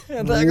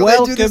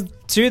Welcome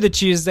to the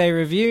Tuesday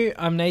review.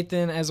 I'm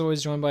Nathan, as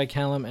always, joined by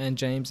Callum and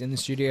James in the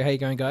studio. How you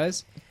going,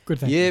 guys? Good,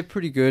 thank you. Yeah,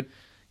 pretty good.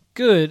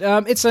 Good.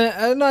 It's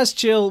a nice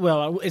chill.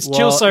 Well, it's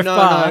chill so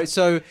far. No.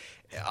 So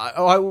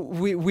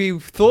we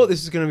thought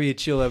this was going to be a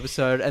chill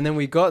episode, and then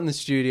we got in the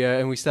studio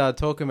and we started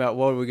talking about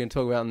what we're going to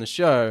talk about on the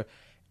show,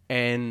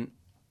 and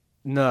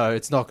no,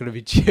 it's not going to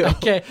be chill.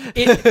 Okay.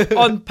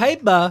 On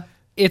paper,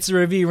 it's a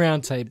review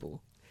roundtable.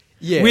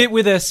 Yeah.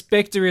 With a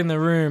spectre in the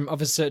room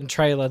of a certain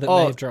trailer that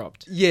they've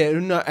dropped. Yeah,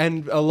 no,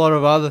 and a lot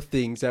of other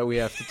things that we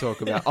have to talk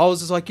about. I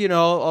was just like,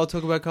 I'll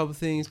talk about a couple of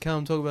things,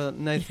 Callum talk about,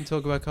 Nathan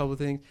talk about a couple of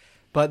things.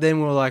 But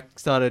then we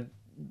started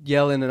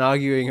yelling and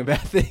arguing about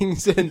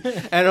things, and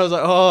I was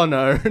like, oh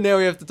no, now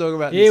we have to talk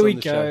about this on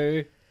the show. Here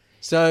we go.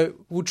 So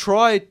we'll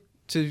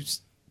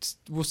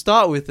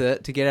start with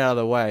it to get out of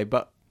the way,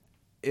 but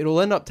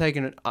it'll end up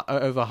taking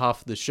over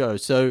half of the show.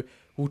 So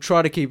we'll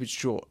try to keep it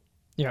short.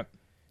 Yep.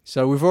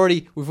 So we've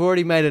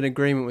already made an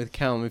agreement with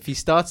Callum. If he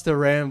starts to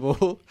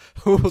ramble,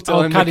 we'll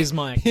tell him cut his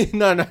mic.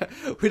 No,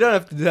 we don't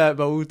have to do that,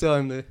 but we'll tell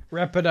him to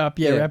wrap it up.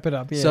 Yeah, wrap it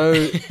up. Yeah.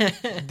 So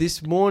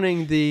this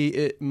morning,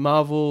 the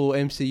Marvel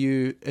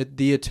MCU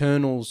The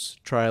Eternals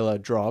trailer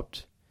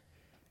dropped,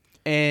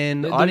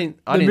 and the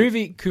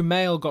movie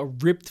Kumail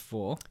got ripped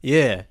for.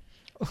 Yeah,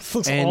 it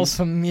looks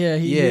awesome. Yeah,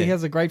 he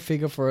has a great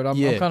figure for it. I'm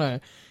kind of.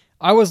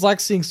 I always like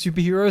seeing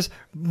superheroes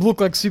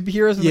look like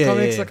superheroes in the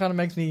comics. That kind of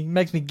makes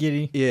me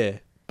giddy. Yeah.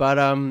 But,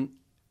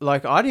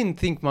 I didn't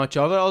think much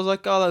of it. I was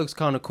like, oh, that looks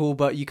kind of cool.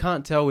 But you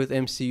can't tell with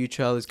MCU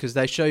trailers because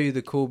they show you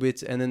the cool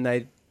bits and then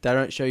they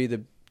don't show you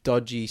the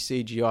dodgy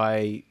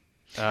CGI,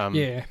 what do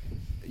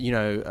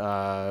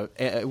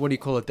you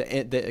call it?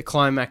 The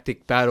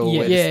climactic battle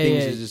where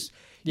things are just,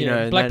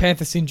 Black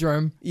Panther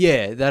syndrome.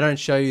 Yeah, they don't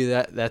show you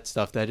that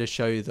stuff. They just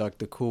show you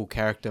the cool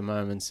character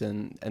moments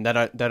and they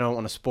don't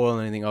want to spoil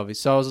anything of it.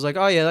 So I was like,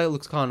 oh, yeah, that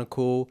looks kind of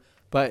cool.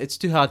 But it's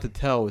too hard to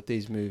tell with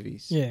these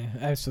movies. Yeah,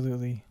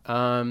 absolutely.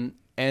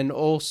 And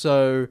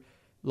also,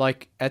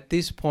 at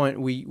this point,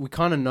 we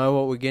kind of know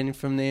what we're getting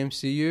from the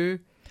MCU.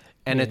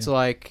 And it's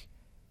like,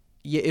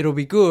 yeah, it'll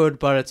be good,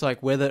 but it's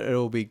like whether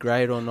it'll be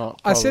great or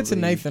not. Probably. I said to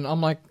Nathan,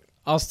 I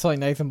was telling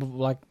Nathan,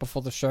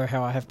 before the show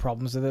how I have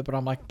problems with it, but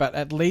I'm like, but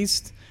at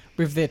least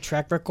with their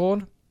track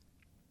record,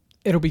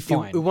 it'll be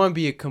fine. It won't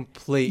be a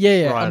complete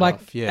write-off. I'm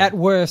like, at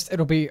worst,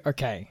 it'll be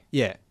okay.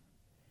 Yeah.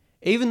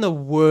 Even the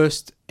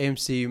worst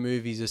MCU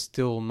movies are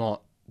still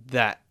not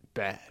that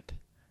bad,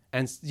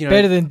 and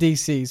better than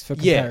DC's for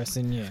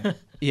comparison. Yeah,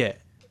 yeah.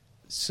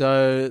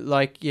 So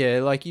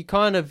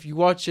you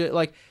watch it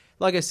like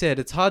I said,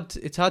 it's hard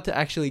to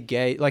actually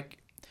gauge. Like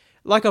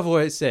I've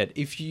always said,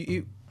 if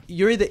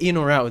you're either in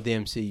or out with the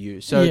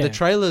MCU. So the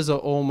trailers are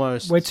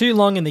almost... We're too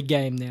long in the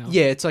game now.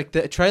 Yeah, it's like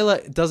the trailer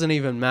doesn't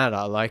even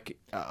matter. Like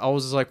I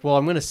was like, well,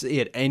 I'm going to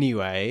see it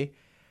anyway.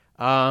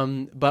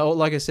 But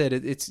like I said,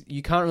 it's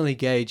you can't really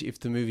gauge if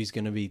the movie's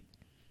going to be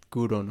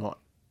good or not.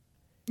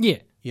 Yeah.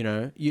 You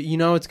know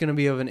it's going to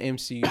be of an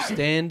MCU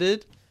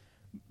standard,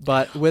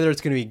 but whether it's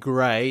going to be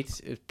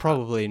great, it's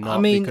probably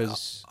not.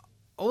 Because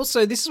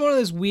also, this is one of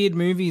those weird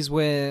movies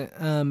where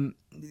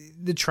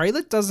the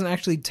trailer doesn't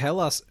actually tell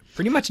us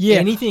pretty much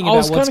anything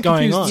about what's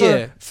going on.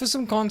 So, for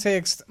some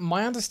context,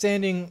 my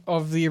understanding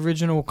of the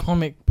original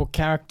comic book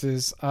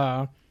characters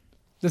are...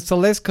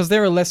 because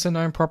they're a lesser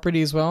known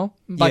property as well.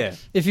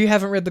 If you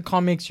haven't read the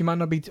comics, you might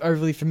not be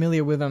overly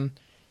familiar with them.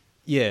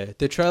 Yeah,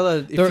 the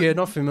trailer, if you're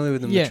not familiar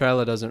with them, the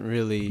trailer doesn't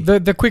really...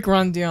 The quick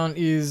rundown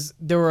is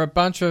there were a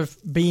bunch of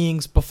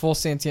beings before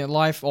sentient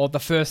life, or the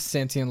first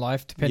sentient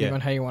life, depending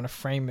on how you want to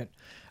frame it,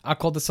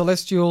 called the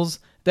Celestials.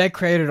 They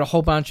created a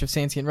whole bunch of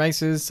sentient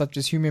races, such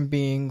as human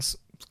beings,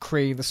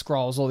 Kree, the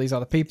Skrulls, all these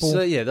other people.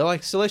 So they're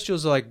like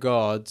Celestials are like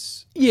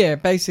gods. Yeah,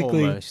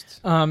 basically. Almost.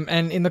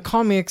 And in the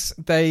comics,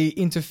 they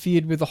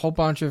interfered with a whole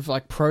bunch of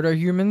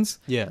proto-humans.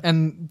 Yeah.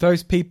 And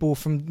those people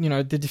from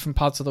the different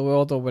parts of the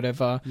world or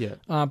whatever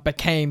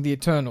became the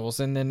Eternals.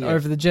 And then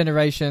over the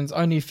generations,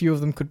 only a few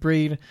of them could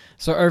breed.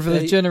 So over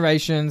the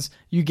generations,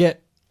 you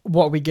get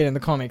what we get in the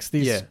comics.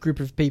 These group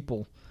of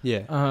people.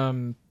 Yeah.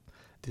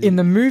 In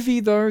the movie,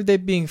 though, they're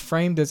being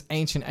framed as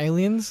ancient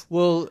aliens.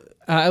 Well...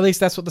 at least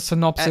that's what the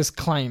synopsis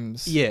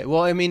claims. Yeah,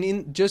 well, I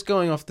mean, just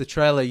going off the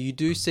trailer, you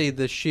do see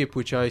the ship,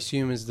 which I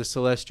assume is the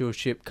Celestial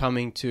ship,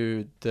 coming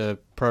to the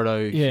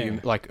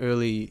proto-human,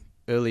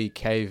 early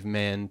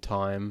caveman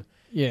time.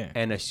 Yeah.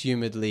 And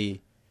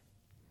assumedly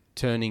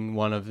turning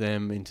one of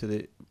them into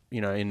the...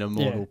 an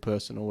immortal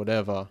person or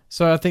whatever.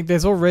 So I think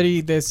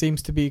there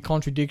seems to be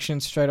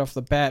contradictions straight off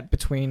the bat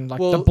between the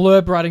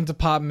blurb writing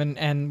department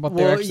and what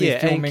they're actually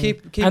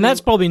filming. And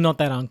that's probably not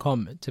that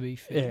uncommon, to be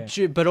fair.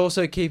 Yeah. But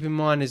also keep in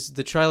mind is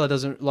the trailer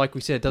doesn't, like we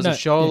said,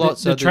 show a lot.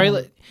 The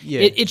trailer,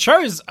 it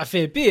shows a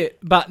fair bit,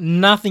 but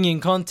nothing in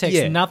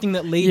context, nothing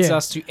that leads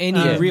us to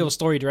any real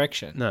story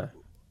direction. No.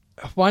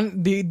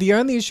 The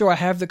only issue I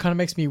have that kind of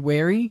makes me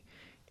wary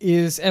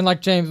is, and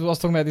like James, I was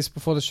talking about this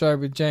before the show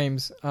with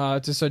James,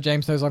 just so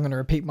James knows I'm going to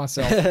repeat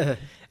myself.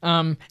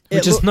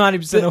 Which is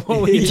 90% of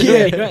what we do.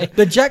 Anyway.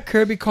 The Jack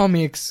Kirby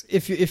comics,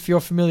 if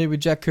you're familiar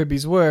with Jack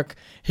Kirby's work,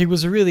 he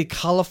was a really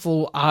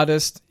colorful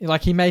artist.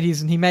 Like he made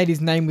his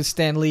name with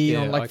Stan Lee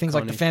on like iconic things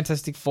like the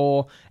Fantastic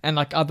Four and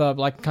like other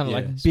like kind of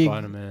like big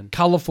Spider-Man.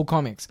 Colorful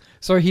comics.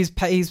 So his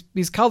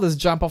colors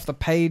jump off the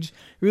page,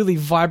 really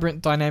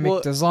vibrant,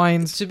 dynamic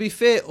designs. To be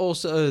fair,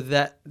 also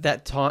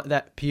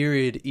that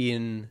period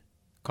in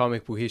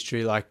comic book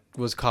history like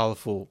was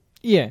colorful.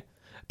 Yeah.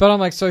 But I'm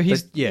like, so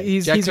his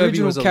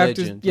original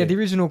characters, legend, the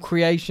original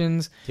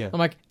creations, I'm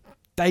like,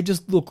 they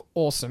just look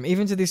awesome.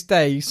 Even to this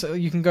day, so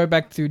you can go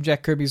back through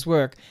Jack Kirby's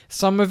work.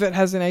 Some of it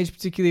hasn't aged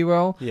particularly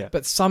well,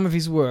 but some of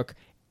his work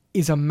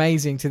is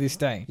amazing to this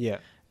day. Yeah.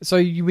 So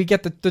we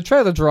get the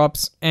trailer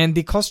drops, and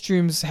the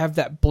costumes have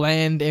that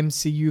bland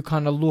MCU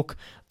kind of look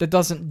that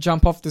doesn't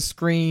jump off the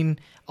screen.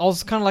 I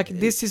was kind of like,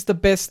 this is the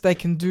best they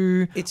can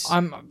do.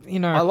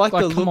 I like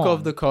the look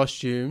of the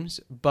costumes,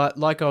 but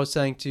like I was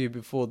saying to you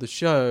before the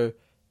show,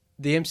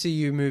 the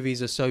MCU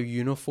movies are so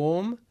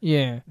uniform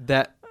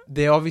that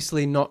they're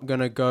obviously not going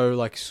to go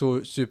like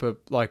super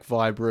like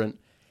vibrant,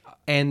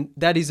 and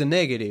that is a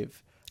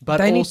negative. But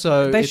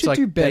they should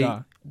do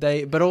better.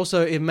 But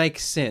also it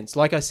makes sense.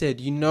 Like I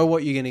said, you know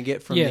what you're going to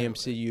get from the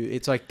MCU.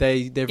 It's like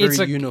they're very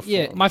uniform.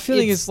 Yeah, my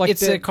feeling is like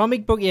it's a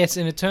comic book. Yeah, it's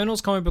an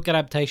Eternals comic book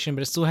adaptation,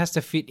 but it still has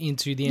to fit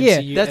into the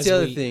MCU. Yeah, that's the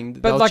other thing.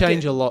 They'll like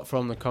change a lot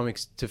from the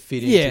comics to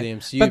fit into the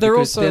MCU.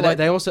 But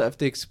they also have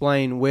to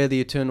explain where the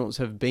Eternals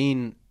have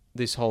been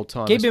this whole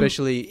time,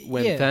 especially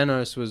when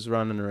Thanos was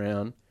running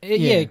around.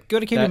 Got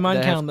to keep in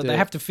mind, Callum, that they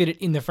have to fit it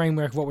in the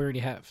framework of what we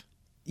already have.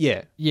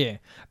 Yeah.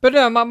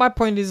 But my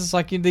point is, it's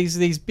like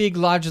these big,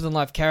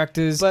 larger-than-life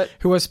characters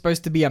who are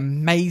supposed to be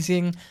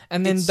amazing,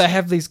 and then they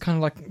have these kind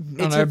of like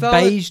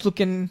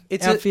beige-looking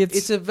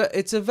outfits.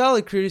 It's a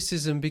valid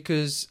criticism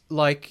because,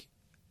 like,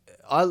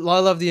 I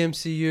love the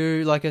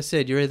MCU. Like I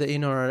said, you're either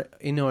in or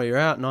you're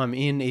out, and I'm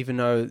in, even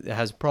though it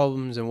has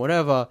problems and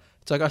whatever.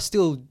 It's like I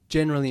still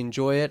generally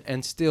enjoy it,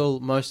 and still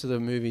most of the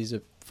movies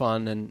are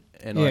fun, and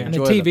I enjoy them. And the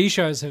TV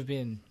shows have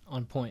been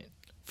on point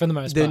for the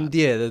most part.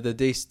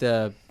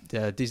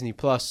 The Disney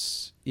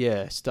Plus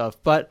stuff,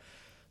 but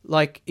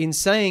like in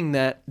saying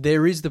that,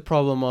 there is the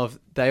problem of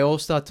they all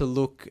start to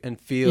look and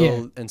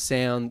feel and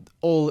sound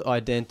all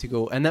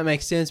identical, and that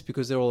makes sense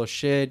because they're all a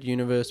shared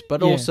universe,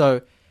 but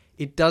also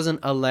it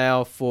doesn't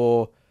allow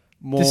for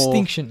more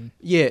distinction.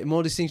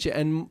 More distinction,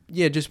 and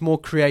just more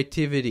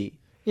creativity.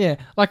 Yeah,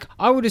 like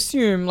I would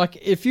assume, like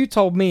if you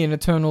told me an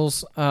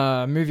Eternals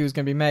movie was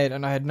going to be made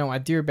and I had no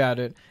idea about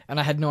it, and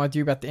I had no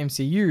idea about the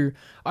MCU,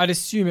 I'd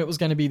assume it was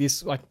going to be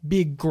this like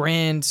big,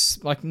 grand,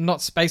 like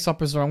not space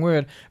opera is the wrong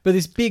word, but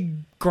this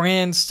big,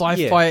 grand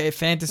sci-fi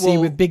fantasy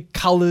with big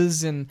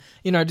colors and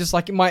just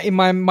like in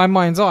my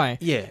mind's eye.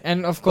 Yeah,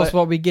 and of course,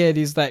 what we get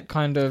is that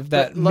kind of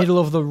middle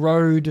of the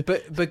road,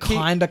 but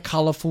kind of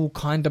colorful,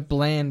 kind of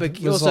bland.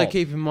 But also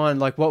keep in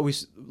mind,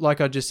 like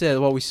I just said,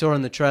 what we saw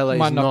in the trailer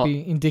might not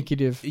be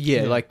indicative.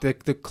 Yeah, like the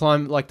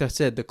like I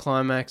said, the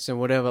climax and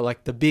whatever,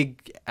 like the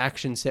big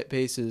action set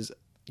pieces,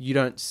 you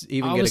don't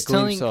even get a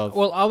glimpse of.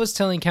 Well, I was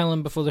telling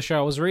Callum before the show,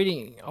 I was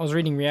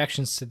reading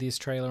reactions to this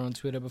trailer on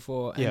Twitter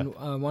before, and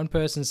one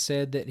person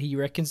said that he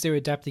reckons they're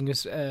adapting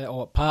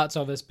or parts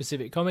of a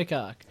specific comic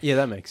arc. Yeah,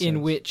 that makes sense.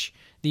 In which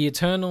the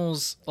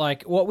Eternals,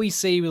 like what we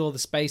see with all the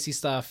spacey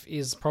stuff,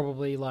 is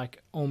probably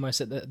like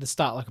almost at the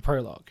start, like a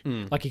prologue,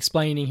 like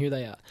explaining who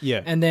they are.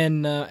 Yeah, and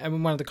then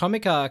in one of the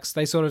comic arcs,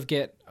 they sort of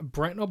get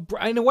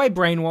in a way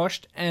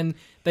brainwashed, and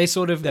they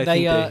sort of think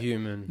they're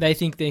human. They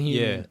think they're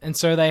human, and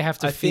so they have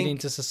to fit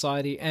into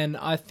society. And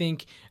I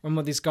think,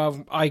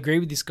 I agree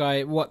with this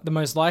guy. What the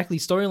most likely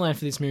storyline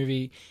for this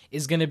movie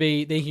is going to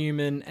be they're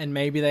human, and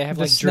maybe they have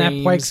like snap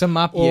dreams, wakes them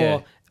up.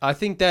 Or I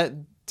think that.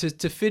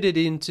 To fit it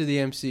into the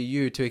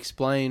MCU, to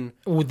explain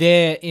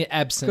their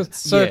absence.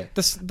 So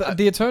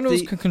the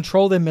Eternals can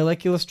control their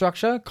molecular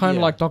structure, kind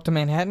of like Dr.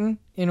 Manhattan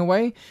in a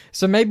way.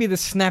 So maybe the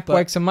snap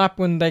wakes them up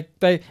when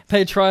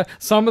they try.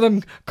 Some of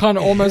them kind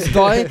of almost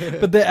die,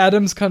 but their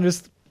atoms kind of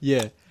just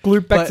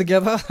glued back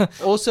together.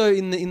 Also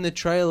in the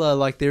trailer,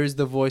 like there is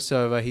the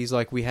voiceover. He's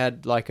like, we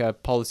had like a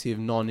policy of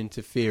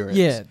non-interference.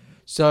 Yeah.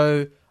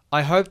 So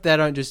I hope they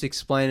don't just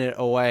explain it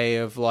away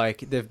of like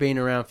they've been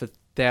around for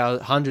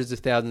hundreds of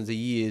thousands of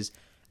years,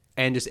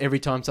 and just every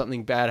time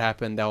something bad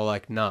happened, they were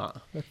like, "Nah."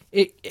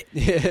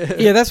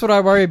 That's what I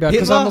worry about.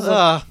 Because I'm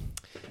like,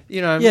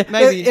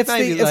 maybe it's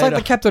like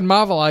the Captain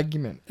Marvel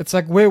argument. It's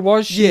like, where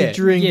was she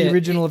during the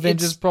original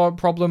Avengers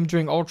problem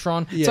during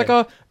Ultron? It's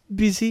like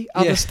busy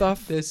other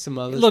stuff. There's some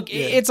other. Look,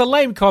 it's a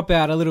lame cop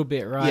out a little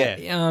bit, right?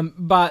 Yeah.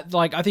 But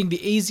like, I think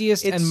the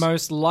easiest and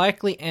most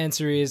likely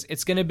answer is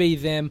it's going to be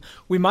them.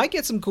 We might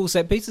get some cool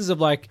set pieces of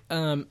like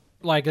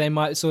they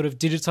might sort of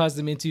digitize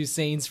them into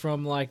scenes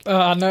from like...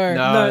 no,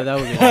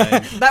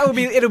 that would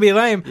be lame. It'll be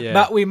lame. Yeah.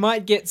 But we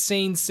might get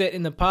scenes set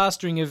in the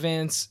past during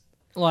events.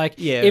 Like,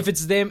 if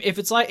it's them, if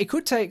it's like... It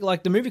could take...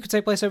 Like, the movie could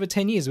take place over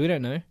 10 years. We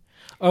don't know.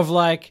 of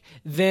like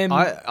them.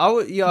 I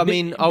would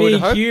being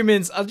hope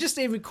humans. Just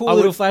even cool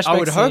little flashbacks. I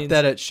would hope scenes.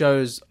 that it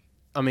shows.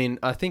 I mean,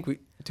 I think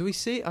do we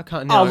see? I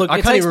can't. Oh, look, I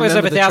it can't takes even place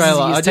remember over the thousands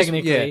trailer. of years,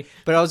 technically. Yeah,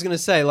 but I was going to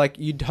say, like,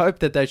 you'd hope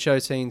that they show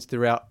scenes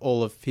throughout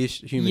all of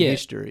human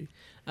history.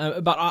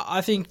 But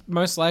I think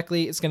most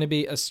likely it's going to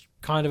be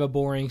kind of a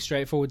boring,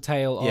 straightforward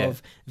tale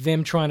of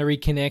them trying to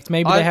reconnect.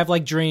 Maybe they have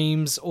like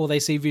dreams, or they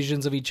see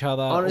visions of each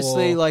other.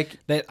 Honestly, or like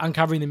they're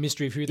uncovering the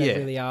mystery of who they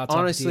really are.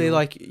 Honestly,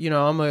 like, you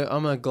know,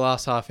 I'm a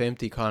glass half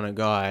empty kind of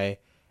guy,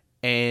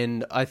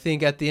 and I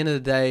think at the end of the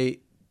day,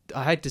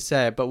 I hate to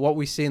say it, but what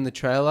we see in the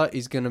trailer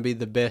is going to be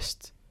the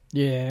best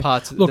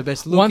parts, the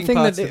best looking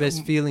parts, the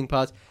best feeling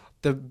parts.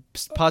 The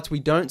parts we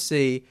don't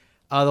see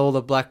are all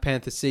the Black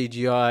Panther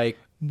CGI.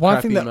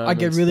 One thing that I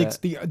get really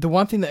the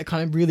one thing that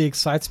kind of really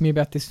excites me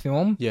about this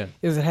film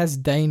is it has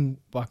Dane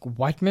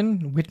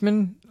Whitman,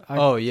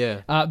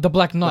 the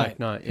Black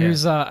Knight,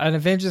 who's an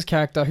Avengers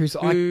character who's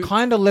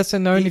kind of lesser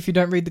known if you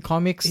don't read the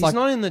comics. He's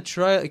not in the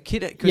trailer.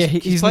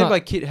 He's played by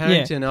Kit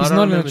Harington. I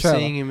don't remember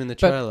seeing him in the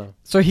trailer.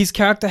 So his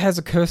character has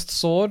a cursed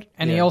sword,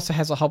 and he also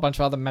has a whole bunch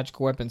of other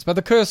magical weapons. But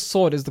the cursed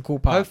sword is the cool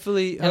part.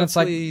 Hopefully it's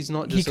like he's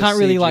not just he can't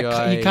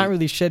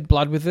really shed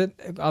blood with it,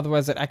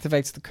 otherwise it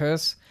activates the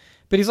curse.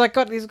 But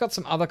he's got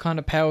some other kind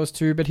of powers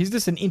too. But he's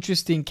just an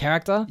interesting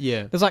character.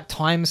 Yeah, there's like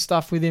time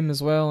stuff with him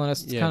as well, and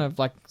it's kind of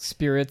like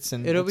spirits,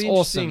 and it'll be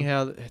awesome.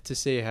 interesting to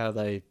see how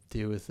they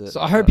deal with it.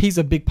 So I hope he's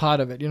a big part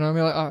of it. You know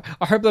what I mean? Like,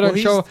 I hope they don't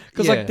show,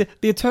 because like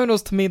the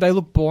Eternals to me they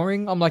look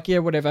boring. I'm like, yeah,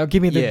 whatever.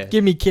 Give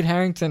me Kit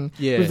Harington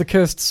with the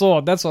cursed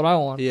sword. That's what I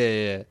want.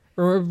 Yeah.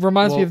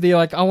 Reminds me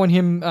of I want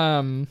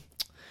him.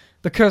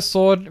 The cursed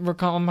sword.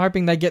 I'm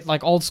hoping they get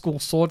like old school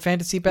sword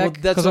fantasy back,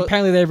 because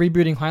apparently they're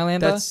rebooting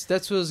Highlander. That's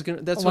what I was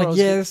gonna. That's what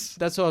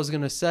I was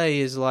gonna say.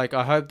 Is like,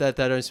 I hope that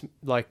they don't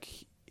like,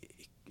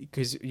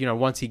 because you know,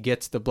 once he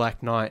gets the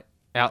Black Knight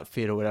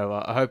outfit or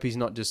whatever, I hope he's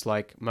not just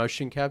like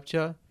motion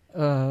capture.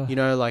 You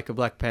know, like a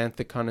Black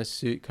Panther kind of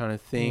suit kind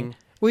of thing.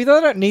 Well,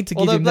 they don't need to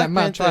give him that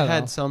much. Black Panther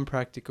had some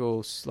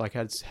practical, like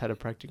had a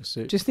practical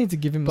suit. Just need to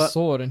give him a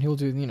sword, and he'll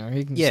do. You know,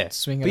 he can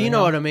swing it. But you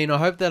know what I mean. I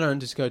hope they don't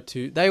just go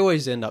too. They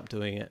always end up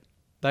doing it.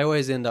 They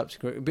always end up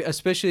screwing,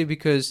 especially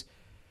because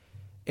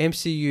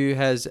MCU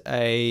has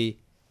a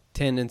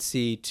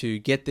tendency to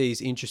get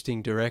these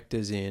interesting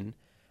directors in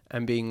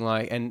and being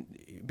like,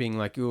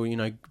 oh, you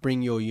know,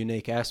 bring your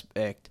unique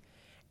aspect,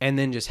 and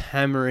then just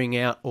hammering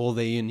out all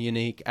the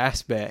unique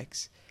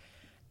aspects,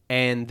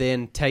 and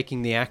then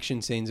taking the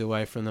action scenes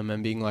away from them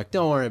and being like,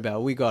 don't worry about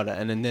it, we got it,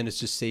 and then it's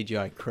just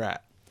CGI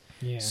crap.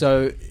 Yeah.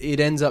 So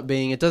it ends up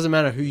being, it doesn't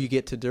matter who you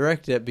get to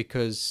direct it,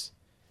 because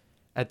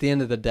at the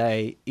end of the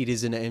day, it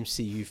is an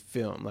MCU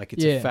film. Like,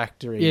 it's a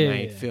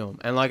factory-made film.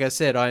 And like I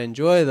said, I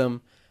enjoy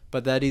them,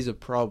 but that is a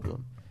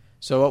problem.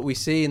 So what we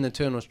see in the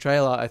Eternals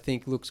trailer, I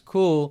think, looks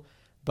cool,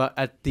 but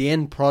at the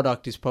end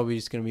product is probably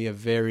just going to be a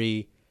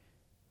very,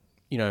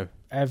 you know,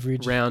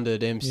 average,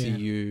 rounded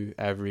MCU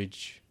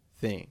average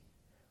thing.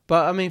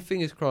 But, I mean,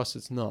 fingers crossed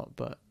it's not,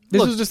 but...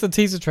 This was just a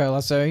teaser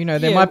trailer, so, you know,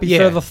 there might be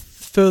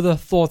further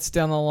thoughts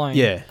down the line.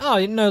 Yeah.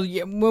 Oh, no,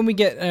 when we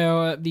get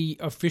the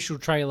official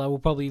trailer, we'll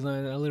probably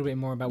learn a little bit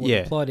more about what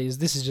the plot is.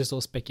 This is just all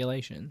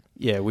speculation.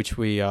 Yeah, which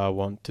we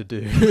want to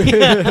do.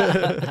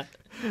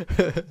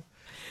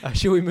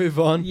 Should we move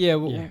on? Yeah,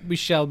 we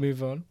shall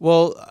move on.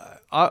 Well,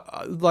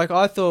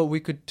 I thought we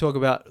could talk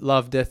about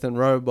Love, Death and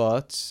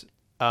Robots,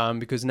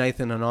 because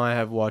Nathan and I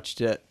have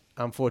watched it.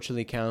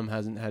 Unfortunately, Callum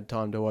hasn't had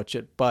time to watch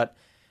it, but...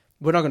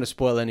 we're not going to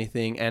spoil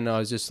anything, and I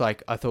was just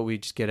like, I thought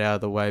we'd just get out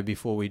of the way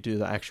before we do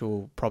the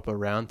actual proper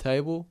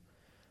roundtable.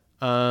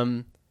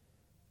 I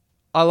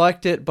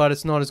liked it, but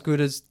it's not as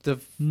good as the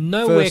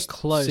first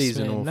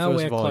season or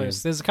first volume.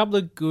 There's a couple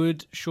of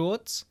good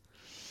shorts,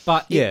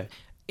 but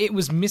it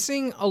was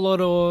missing a lot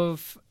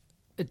of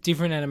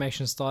different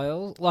animation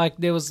styles. Like,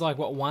 there was like,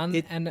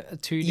 and a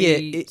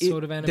 2D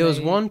sort of animation. There was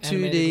one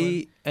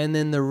 2D, and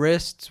then the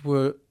rest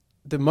were...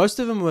 most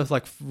of them were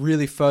like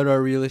really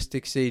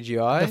photorealistic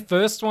CGI. The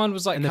first one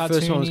was like cartoony. The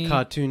first one was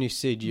cartoony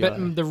CGI.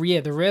 But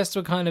the rest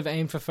were kind of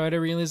aimed for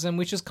photorealism,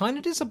 which is kind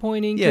of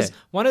disappointing, because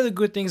one of the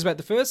good things about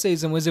the first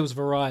season was there was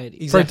variety.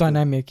 Exactly. Very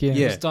dynamic,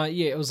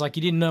 It was like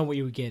you didn't know what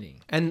you were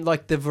getting. And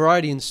like the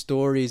variety in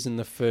stories in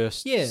the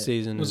first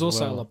season was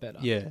also a lot better.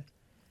 Yeah.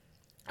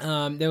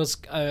 There was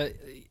a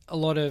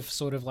lot of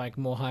sort of like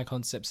more high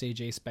concept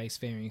CG,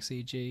 spacefaring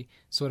CG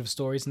sort of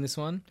stories in this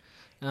one.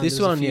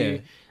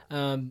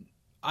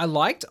 I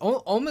liked,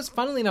 almost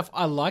funnily enough,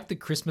 I liked the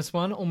Christmas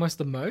one almost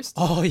the most.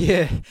 Oh,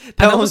 yeah.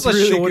 That was the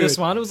really shortest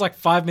one. It was like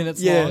 5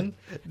 minutes long.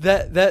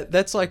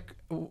 That's like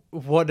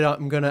what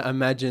I'm going to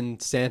imagine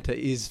Santa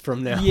is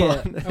from now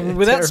on. I mean,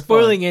 without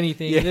spoiling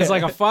anything, there's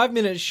like a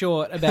 5-minute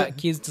short about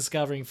kids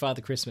discovering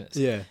Father Christmas.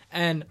 Yeah.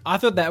 And I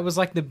thought that was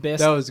like the best.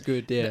 That was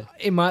good, yeah.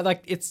 It might,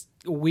 like, it's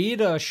a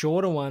weirder,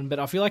 shorter one, but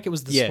I feel like it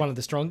was one of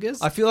the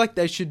strongest. I feel like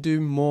they should do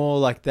more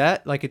like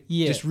that. Like,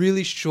 just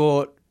really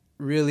short,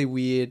 really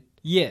weird.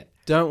 Yeah.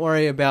 Don't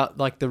worry about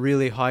like the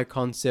really high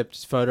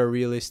concept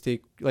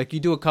photorealistic. Like, you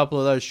do a couple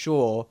of those,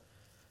 sure,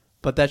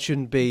 but that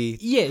shouldn't be.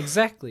 Yeah,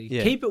 exactly.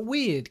 Yeah. Keep it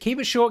weird. Keep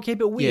it short.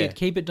 Keep it weird. Yeah.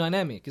 Keep it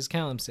dynamic, as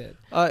Callum said.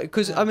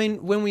 Because I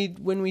mean, when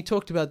we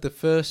talked about the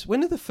first, when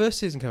did the first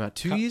season come out?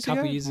 2 years ago?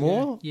 Couple years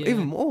more? Ago. Yeah.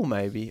 Even more,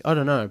 maybe. I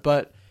don't know.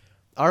 But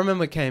I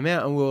remember it came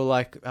out, and we were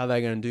like, "Are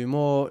they going to do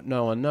more?"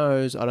 No one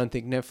knows. I don't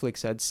think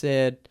Netflix had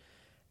said.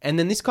 And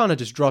then this kind of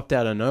just dropped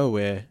out of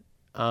nowhere.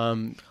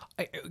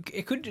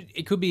 It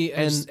could be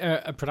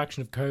a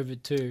production of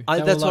COVID too.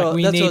 That's what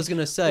I was going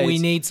to say. We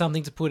need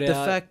something to put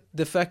out.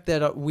 The fact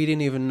that we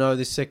didn't even know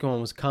this second one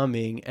was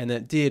coming, and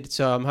it did.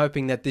 So I'm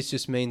hoping that this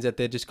just means that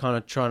they're just kind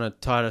of trying to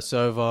tide us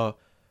over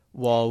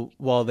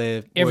while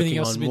they're everything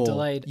else has been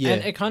delayed. Yeah.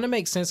 And it kind of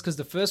makes sense because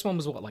the first one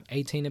was like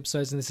 18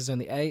 episodes, and this is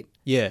only 8.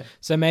 Yeah.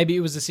 So maybe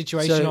it was a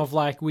situation of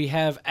like we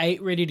have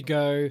 8 ready to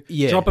go.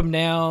 Yeah. Drop them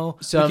now.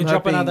 So we can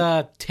drop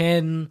another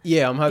 10.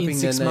 Yeah, I'm hoping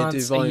then they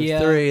do volume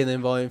 3 and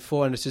then volume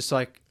 4, and it's just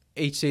like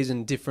each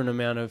season different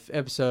amount of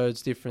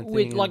episodes, different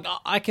things. Like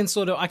I can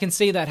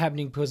see that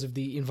happening because of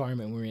the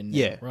environment we're in now,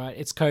 yeah. Right?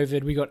 It's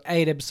COVID. We got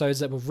 8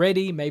 episodes that were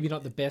ready, maybe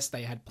not the best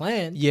they had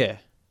planned. Yeah.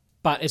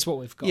 But it's what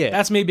we've got. Yeah.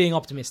 That's me being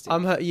optimistic.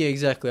 Yeah,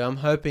 exactly. I'm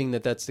hoping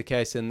that that's the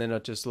case, and they're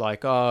not just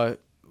like, oh,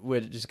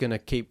 we're just going to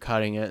keep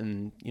cutting it,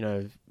 and, you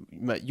know,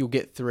 you'll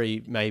get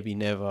 3, maybe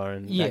never,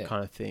 and that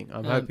kind of thing.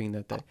 I'm hoping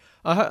that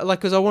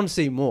because I want to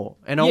see more,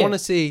 and I want to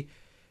see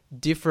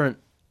different...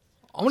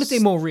 I want to see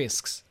more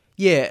risks.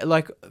 Yeah,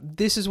 like,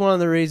 this is one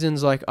of the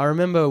reasons, like, I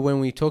remember when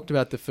we talked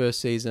about the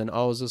first season,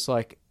 I was just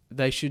like,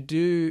 they should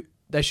do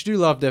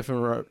Love,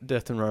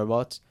 Death and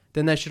Robots.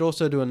 Then they should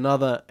also do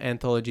another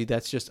anthology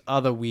that's just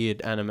other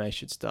weird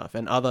animation stuff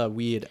and other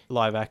weird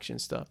live action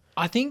stuff.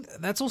 I think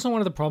that's also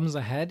one of the problems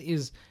I had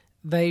is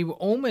they were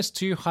almost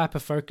too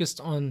hyper-focused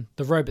on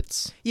the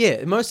robots.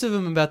 Yeah, most of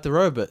them about the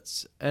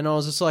robots. And I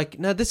was just like,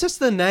 no, this is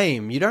the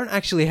name. You don't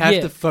actually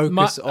have to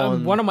focus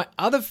on... one of my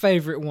other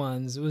favourite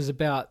ones was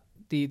about...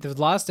 The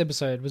last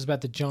episode was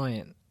about the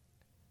giant.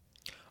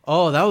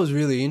 Oh, that was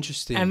really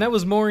interesting. And that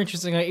was more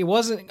interesting. It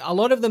wasn't... A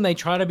lot of them, they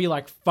try to be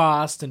like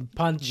fast and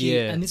punchy.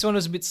 Yeah. And this one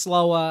was a bit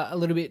slower, a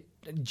little bit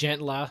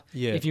gentler,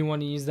 if you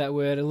want to use that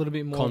word, a little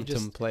bit more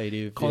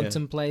contemplative.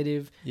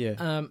 Contemplative.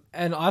 Yeah.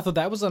 And I thought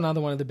that was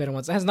another one of the better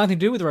ones. It has nothing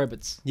to do with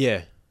robots.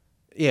 Yeah.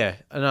 Yeah.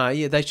 No,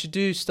 they should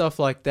do stuff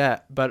like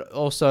that. But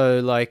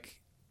also, like,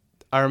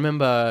 I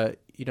remember,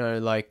 you know,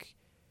 like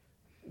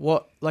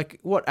what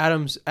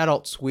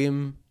Adult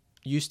Swim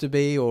used to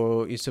be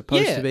or is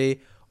supposed to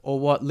be, or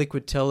what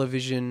Liquid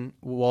Television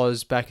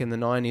was back in the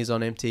 90s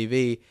on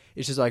MTV.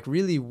 It's just like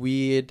really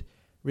weird,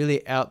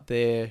 really out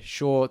there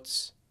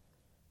shorts.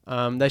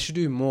 They should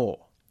do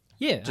more.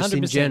 Yeah, just 100%.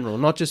 in general,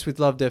 not just with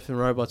Love, Death and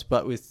Robots,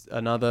 but with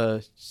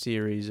another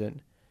series.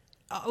 And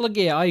look,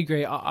 yeah, I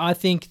agree. I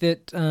think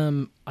that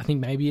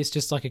maybe it's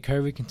just like a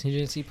COVID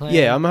contingency plan.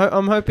 Yeah,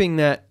 I'm hoping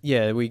that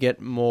we get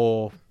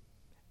more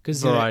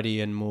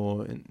variety and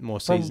more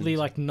seasons. Probably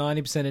like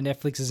 90% of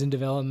Netflix's in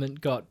development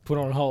got put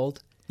on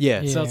hold.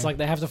 Yeah. So it's like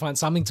they have to find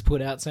something to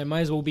put out, so it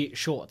might as well be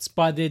shorts.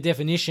 By their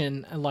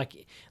definition,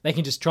 like they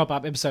can just chop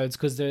up episodes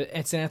because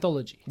it's an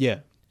anthology. Yeah.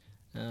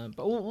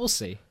 But we'll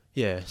see.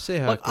 Yeah, see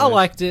how it goes. I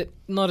liked it.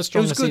 Not as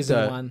strong as season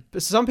though. 1.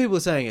 But some people are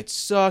saying it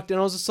sucked, and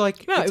I was just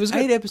like, it was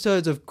 8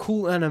 episodes of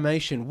cool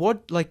animation.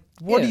 What do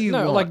you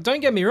want? Like,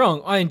 don't get me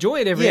wrong. I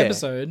enjoyed every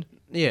episode.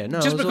 Yeah,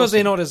 no, just because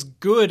they're not as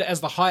good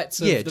as the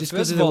heights of the first just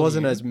because there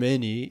wasn't as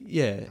many.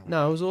 Yeah,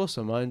 no, it was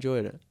awesome. I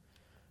enjoyed it.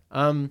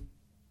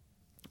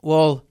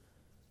 Well,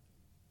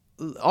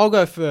 I'll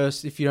go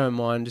first if you don't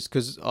mind, just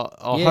because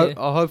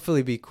I'll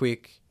hopefully be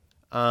quick.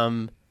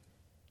 But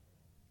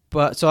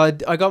so I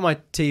got my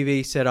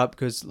TV set up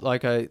because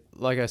like I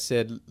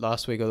said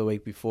last week or the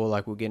week before,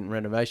 like we're getting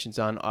renovations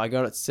done. I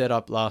got it set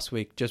up last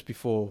week just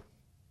before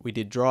we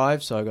did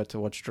Drive, so I got to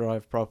watch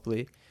Drive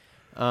properly.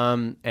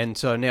 And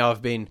so now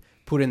I've been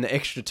putting the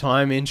extra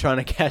time in trying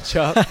to catch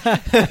up.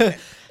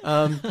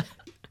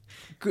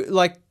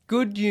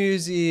 Good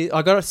news is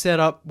I got it set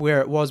up where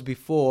it was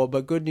before,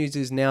 but good news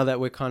is now that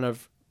we're kind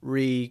of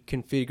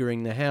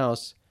reconfiguring the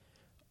house,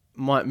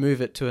 might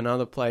move it to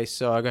another place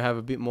so I could have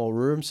a bit more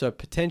room. So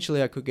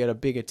potentially I could get a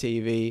bigger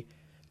TV,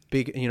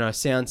 big,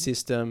 sound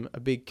system, a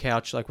big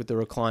couch like with the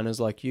recliners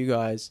like you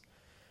guys.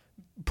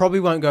 Probably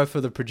won't go for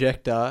the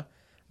projector,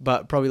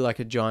 but probably like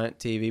a giant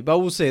TV. But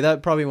we'll see.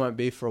 That probably won't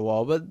be for a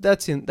while, but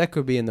that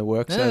could be in the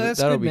works. No, so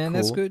that's that'll good, be man.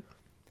 cool. That's good.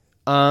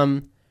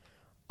 I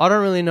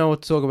don't really know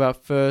what to talk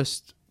about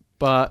first,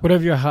 but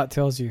whatever your heart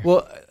tells you.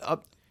 Well,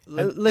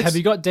 have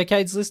you got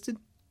decades listed?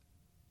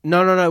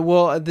 No.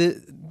 Well,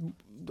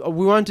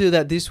 we won't do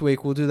that this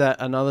week. We'll do that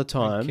another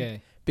time.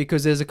 Okay.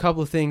 Because there's a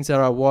couple of things that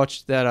I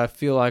watched that I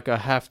feel like I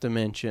have to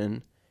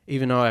mention,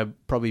 even though I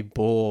probably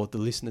bore the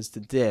listeners to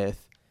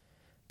death.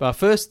 But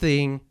first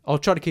thing, I'll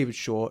try to keep it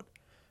short.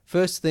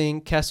 First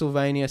thing,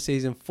 Castlevania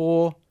Season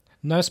 4.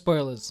 No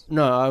spoilers.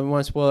 No, I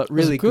won't spoil it.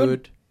 Really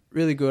good.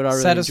 Really good. I really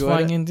enjoyed it.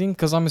 Satisfying ending?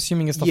 Because I'm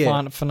assuming it's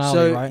the finale,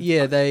 so, right?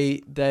 Yeah,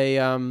 they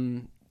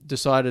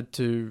decided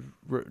to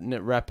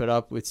wrap it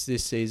up with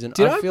this season.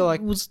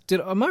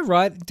 Am I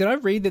right? Did I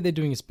read that they're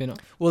doing a spin-off?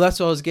 Well, that's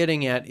what I was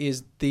getting at.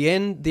 Is the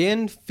end? The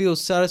end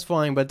feels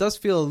satisfying, but it does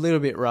feel a little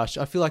bit rushed.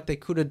 I feel like they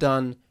could have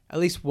done at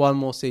least one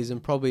more season,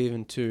 probably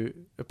even two,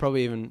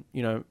 probably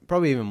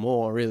even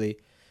more, really.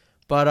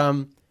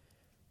 But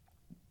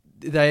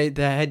they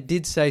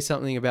did say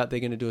something about they're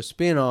going to do a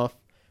spin-off,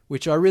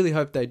 which I really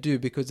hope they do,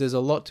 because there's a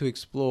lot to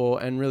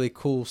explore and really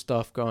cool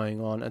stuff going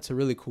on. It's a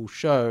really cool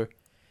show.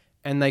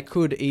 And they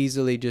could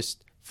easily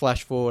just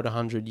flash forward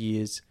 100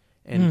 years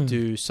and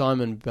do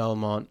Simon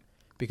Belmont,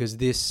 because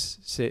this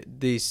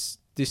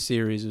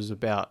series was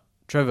about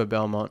Trevor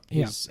Belmont,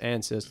 his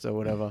ancestor or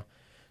whatever.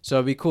 So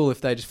it'd be cool if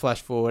they just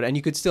flash forward. And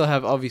you could still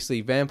have,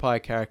 obviously, vampire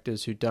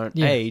characters who don't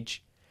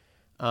age.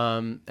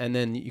 And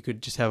then you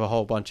could just have a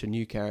whole bunch of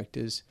new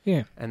characters.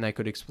 Yeah. And they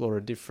could explore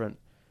a different...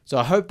 So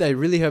I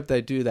really hope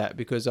they do that,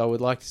 because I would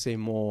like to see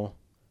more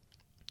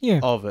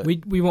of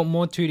it. We want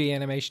more 2D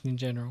animation in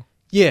general.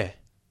 Yeah.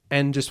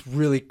 And just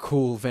really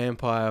cool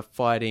vampire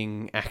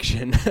fighting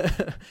action.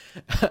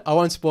 I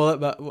won't spoil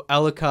it, but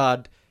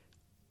Alucard,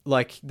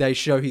 like, they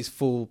show his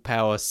full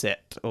power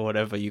set, or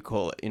whatever you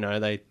call it. You know,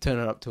 they turn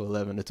it up to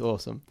 11. It's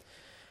awesome.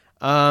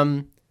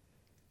 All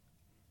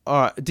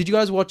right. Did you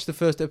guys watch the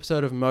first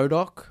episode of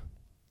MODOK?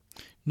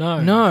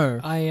 No.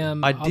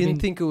 I didn't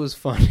think it was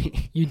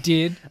funny. You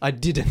did? I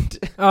didn't.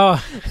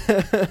 Oh.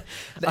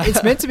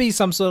 It's meant to be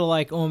some sort of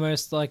like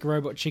almost like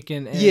Robot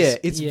Chicken. Yeah,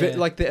 it's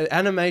like the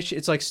animation.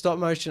 It's like stop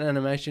motion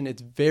animation.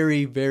 It's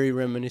very, very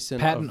reminiscent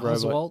Patton of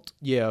Robot. Oswalt.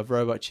 Yeah, of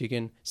Robot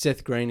Chicken.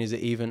 Seth Green is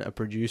even a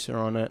producer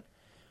on it.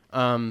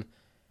 Patton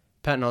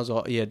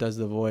Oswalt, does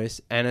the voice,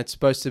 and it's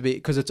supposed to be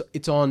because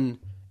it's on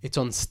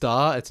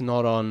Star. It's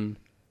not on.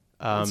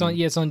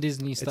 It's on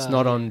Disney Star. It's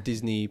not on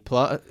Disney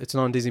Plus. It's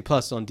not on Disney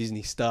Plus. It's on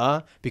Disney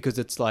Star, because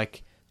it's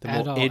like the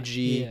more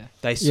edgy. Yeah.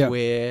 They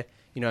swear,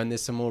 and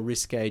there's some more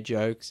risque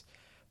jokes.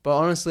 But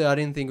honestly, I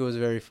didn't think it was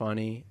very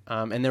funny.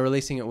 And they're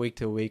releasing it week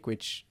to week,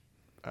 which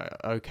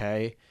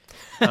okay.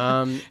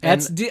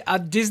 That's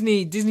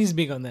Disney's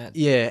big on that.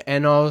 Yeah,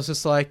 and I was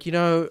just like,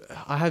 I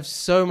have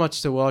so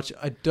much to watch.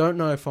 I don't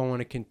know if I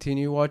want to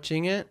continue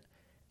watching it.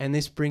 And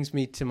this brings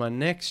me to my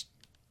next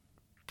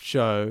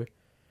show,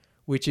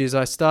 which is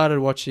I started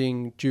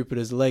watching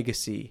Jupiter's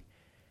Legacy.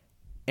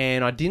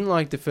 And I didn't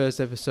like the first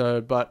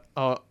episode, but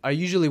I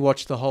usually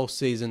watch the whole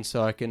season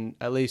so I can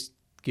at least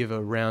give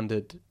a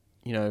rounded,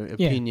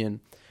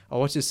 opinion. I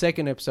watched the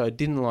second episode,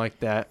 didn't like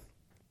that.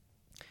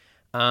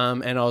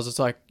 And I was just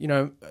like,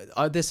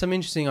 there's some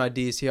interesting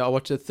ideas here. I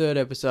watched the third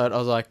episode. I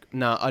was like,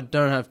 nah, I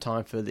don't have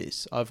time for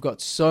this. I've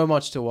got so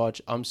much to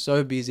watch. I'm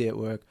so busy at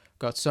work.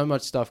 Got so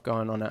much stuff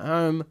going on at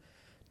home.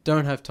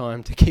 Don't have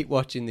time to keep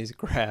watching this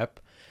crap.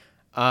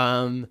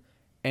 And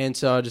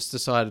so I just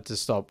decided to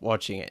stop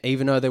watching it,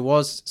 even though there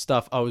was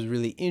stuff I was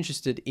really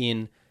interested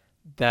in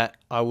that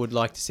I would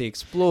like to see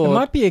explored. It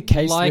might be a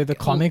case where the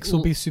comics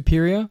will be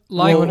superior.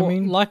 Like what I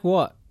mean? Like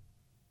what?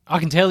 I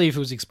can tell you if it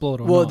was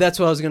explored or not. Well, that's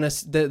what I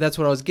was that's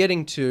what I was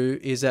getting to,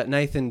 is that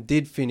Nathan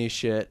did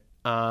finish it,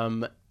 but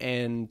I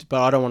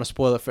don't want to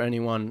spoil it for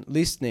anyone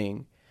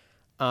listening.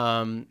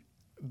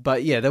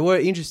 But yeah, there were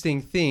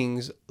interesting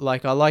things.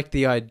 Like, I like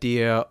the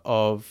idea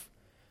of,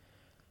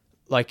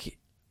 like,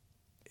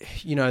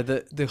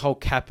 the whole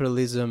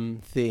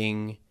capitalism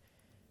thing,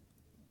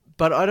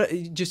 but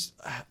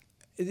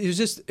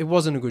it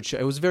wasn't a good show.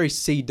 It was very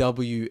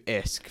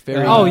CW-esque. Very,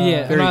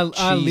 very and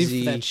I live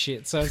for that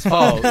shit. So it's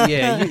fine. Oh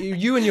yeah,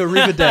 you and your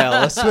Riverdale.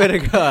 I swear to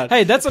God.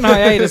 Hey, that's on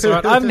hiatus,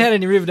 right? I haven't had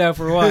any Riverdale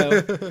for a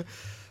while.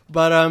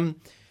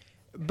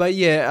 But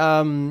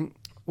yeah.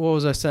 What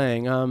was I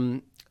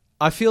saying?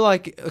 I feel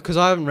like, because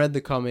I haven't read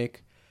the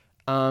comic,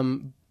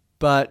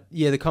 but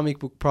yeah, the comic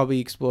book probably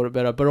explored it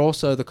better. But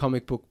also the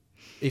comic book,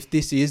 if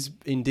this is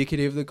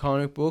indicative of the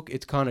comic book,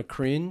 it's kind of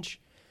cringe.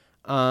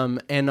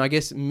 And I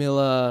guess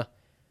Miller,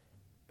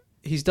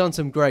 he's done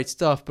some great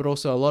stuff, but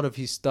also a lot of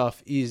his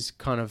stuff is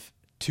kind of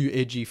too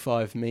edgy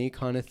 5Me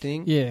kind of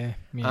thing. Yeah.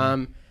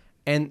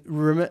 And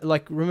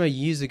remember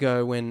years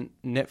ago when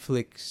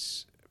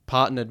Netflix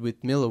partnered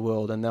with Miller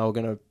World and they were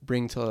going to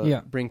bring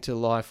to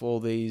life all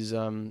these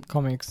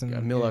comics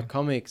and Miller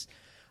comics.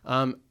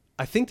 I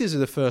think this is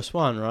the first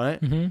one,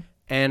 right? Mm-hmm.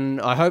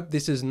 And I hope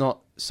this is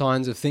not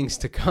signs of things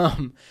to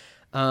come.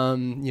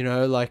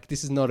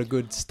 This is not a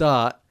good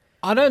start.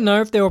 I don't know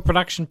if there were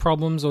production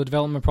problems or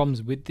development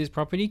problems with this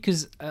property,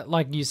 because,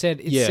 like you said,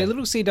 it's a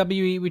little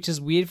CWE, which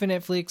is weird for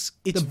Netflix.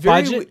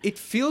 It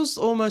feels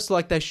almost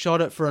like they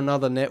shot it for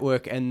another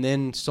network and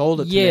then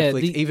sold it to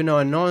Netflix, even though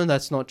I know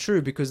that's not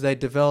true, because they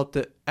developed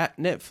it at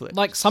Netflix.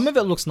 Like, some of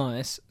it looks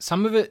nice.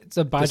 Some of it's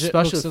a budget. The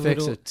special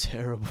effects are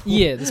terrible.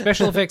 Yeah, the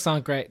special effects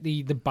aren't great.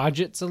 The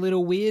budget's a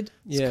little weird.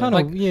 It's kind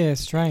of,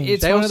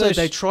 strange.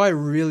 They try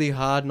really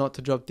hard not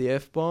to drop the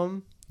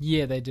F-bomb.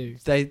 Yeah, they do.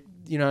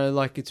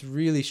 It's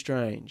really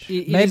strange.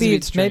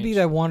 Maybe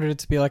they wanted it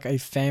to be like a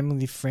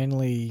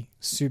family-friendly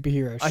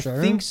superhero show.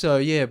 I think so,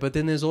 yeah. But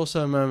then there's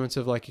also moments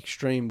of like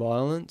extreme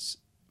violence.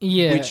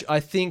 Yeah. Which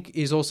I think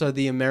is also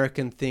the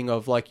American thing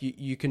of like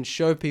you can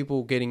show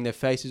people getting their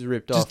faces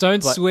ripped off. Just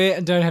don't swear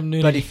and don't have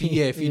nudity. But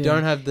if you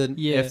don't have the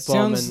F-bomb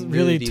sounds and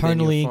really nudity, then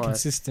tonally you're fine.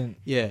 inconsistent.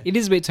 Yeah. It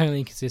is a bit tonally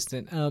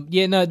inconsistent.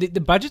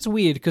 The budget's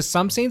weird because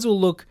some scenes will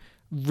look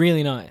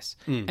really nice,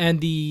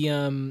 and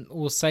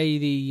we'll say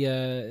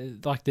the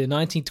like the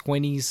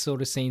 1920s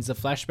sort of scenes, the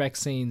flashback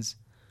scenes,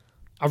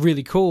 are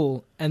really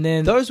cool, and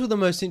then those were the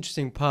most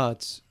interesting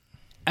parts.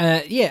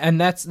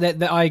 And that's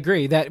that. I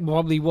agree. That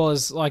probably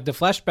was like the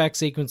flashback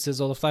sequences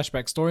or the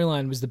flashback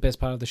storyline was the best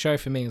part of the show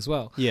for me as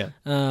well. Yeah.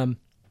 And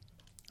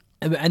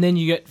then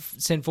you get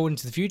sent forward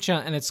into the future,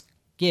 and it's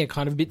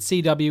kind of a bit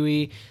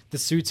CW-y. The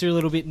suits are a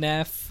little bit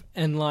naff,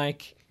 and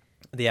like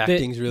the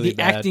acting's really bad.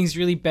 The acting's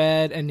really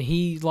bad, and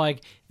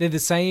they're the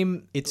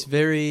same. It's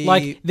very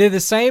they're the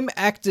same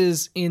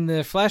actors in the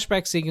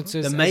flashback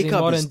sequences. The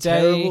makeup is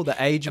terrible. The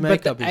age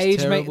makeup is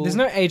terrible. There's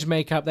no age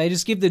makeup. They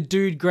just give the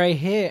dude grey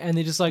hair, and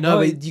they're just like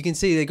but you can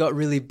see they got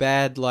really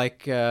bad I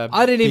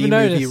didn't even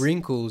notice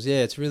wrinkles.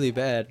 Yeah, it's really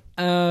bad.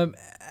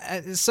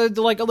 So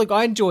look,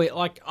 I enjoy it.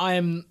 Like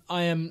I'm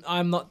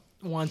not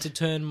one to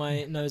turn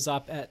my nose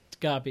up at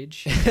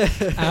garbage.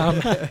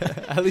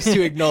 At least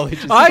you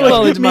acknowledge it. I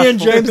acknowledge me and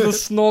James the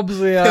snobs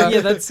we are.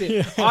 Yeah, that's it.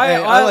 Yeah.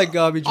 I like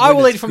garbage. I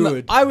will eat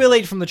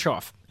from the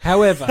trough.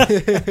 However,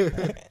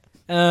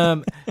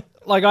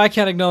 I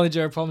can't acknowledge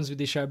there are problems with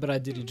this show, but I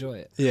did enjoy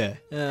it. Yeah.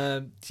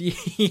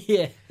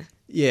 Yeah.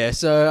 Yeah.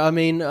 So I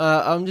mean,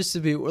 I'm just a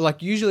bit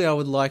usually I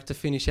would like to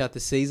finish out the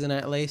season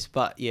at least,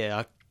 but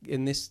yeah,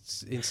 in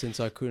this instance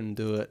I couldn't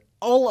do it.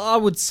 All I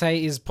would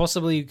say is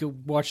possibly you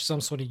could watch some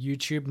sort of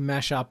YouTube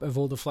mashup of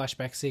all the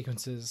flashback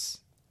sequences,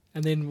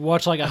 and then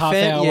watch like a half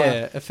hour.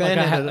 Yeah, a fan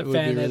edit would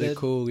be really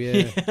cool.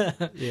 Yeah,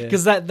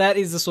 because that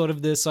is the sort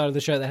of the side of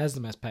the show that has the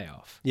most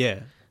payoff.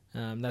 Yeah,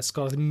 that's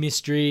got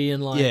mystery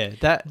and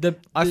the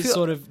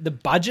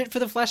budget for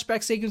the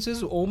flashback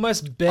sequences was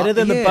almost better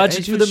than the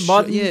budget for the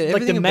modern. Yeah,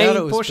 like the main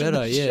it was portion.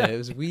 Better. Of the show. It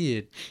was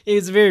weird. It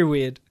was very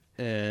weird.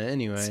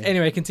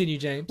 Anyway, continue,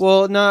 James.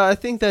 Well, no, I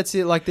think that's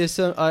it. Like, there's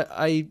some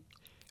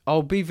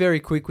I'll be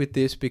very quick with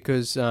this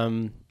because,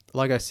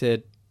 like I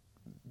said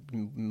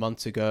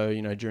months ago,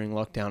 during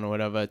lockdown or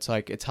whatever, it's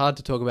like it's hard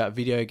to talk about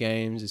video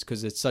games is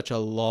because it's such a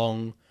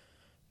long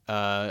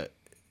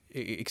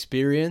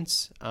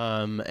experience,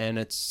 and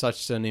it's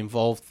such an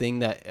involved thing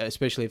that,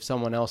 especially if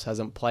someone else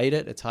hasn't played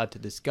it, it's hard to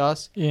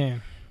discuss. Yeah.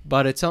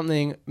 But it's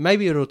something,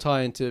 maybe it'll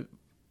tie into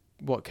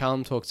what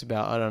Callum talks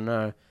about, I don't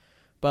know.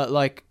 But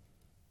like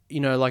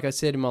I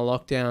said in my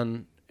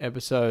lockdown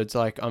episodes,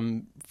 like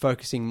I'm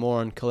focusing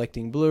more on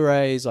collecting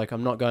Blu-rays. Like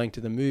I'm not going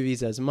to the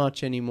movies as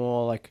much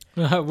anymore. Like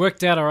it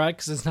worked out all right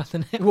because there's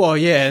nothing out. Well,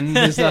 yeah, and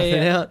there's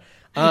nothing out.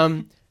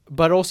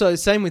 But also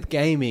same with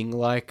gaming.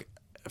 Like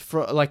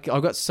I've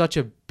got such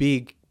a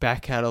big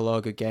back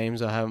catalogue of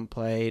games I haven't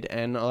played,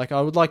 and like I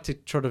would like to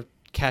try to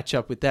catch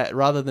up with that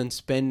rather than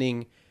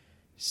spending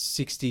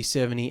 60,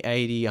 70,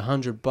 80,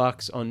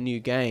 $100 on new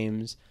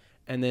games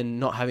and then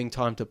not having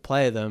time to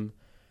play them.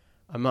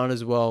 I might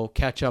as well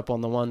catch up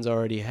on the ones I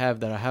already have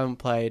that I haven't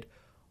played,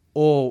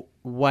 or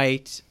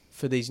wait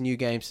for these new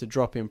games to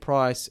drop in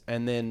price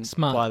and then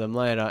buy them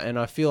later. And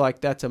I feel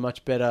like that's a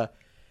much better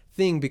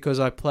thing because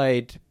I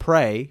played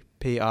Prey,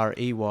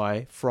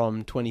 Prey,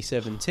 from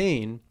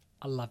 2017.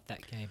 I loved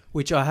that game.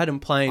 Which I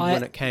hadn't played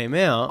when it came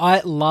out. I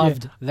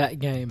loved that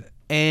game.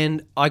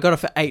 And I got it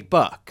for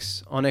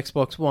 $8 on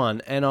Xbox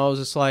One. And I was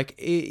just like,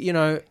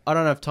 I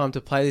don't have time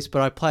to play this,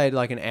 but I played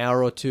like an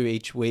hour or two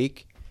each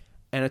week.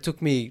 And it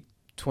took me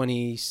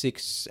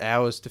 26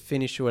 hours to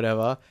finish or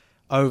whatever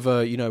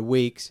over,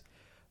 weeks.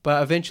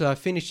 But eventually I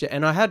finished it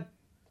and I had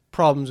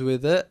problems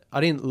with it.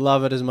 I didn't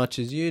love it as much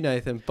as you,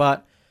 Nathan,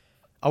 but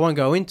I won't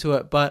go into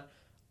it. But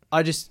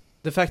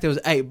the fact that it was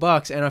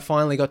 $8 and I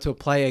finally got to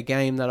play a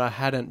game that I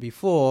hadn't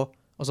before, I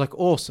was like,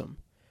 awesome.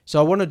 So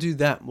I want to do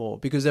that more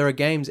because there are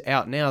games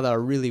out now that I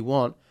really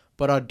want,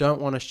 but I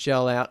don't want to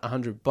shell out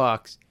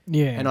 $100.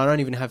 Yeah. And I don't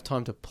even have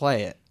time to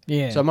play it.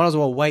 Yeah. So I might as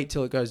well wait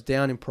till it goes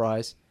down in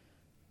price.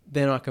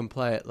 Then I can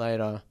play it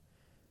later,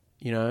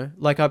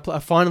 Like I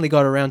finally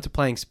got around to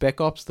playing Spec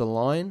Ops: The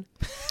Line,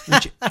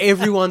 which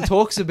everyone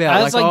talks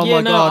about.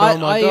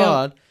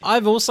 God.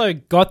 I've also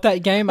got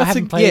that game. I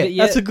haven't played it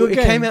yet. That's a good game.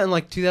 It came out in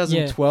like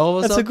 2012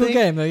 or something. That's a good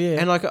game though, yeah.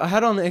 And like I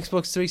had it on the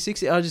Xbox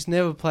 360. I just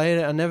never played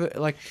it. I never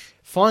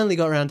finally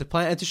got around to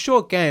playing it. It's a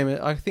short game.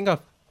 I think I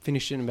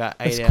finished it in about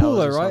 8 hours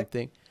or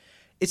something.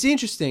 It's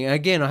interesting.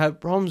 Again, I have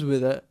problems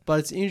with it, but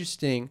it's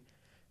interesting.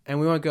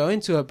 And we won't go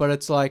into it, but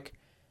it's like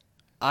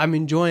I'm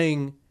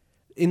enjoying,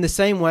 in the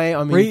same way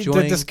I'm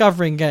enjoying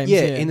discovering games.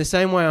 Yeah, in the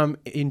same way I'm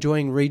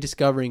enjoying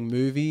rediscovering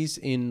movies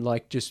in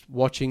like just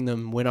watching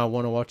them when I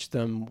want to watch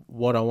them,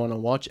 what I want to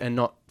watch, and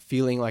not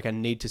feeling like I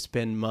need to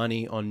spend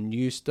money on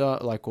new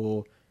stuff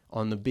or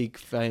on the big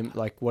fame,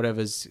 like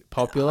whatever's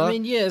popular. I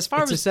mean, yeah, it's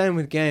the same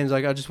with games.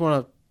 Like I just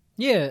want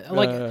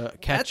to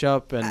catch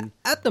up. And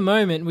at the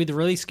moment with the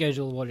release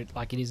schedule, what it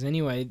is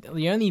anyway,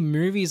 the only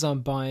movies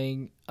I'm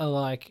buying are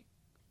like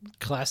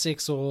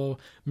classics or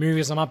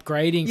movies I'm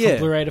upgrading from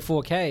Blu-ray to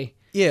 4K.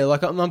 Yeah,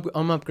 like I'm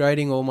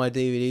upgrading all my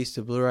DVDs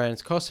to Blu-ray, and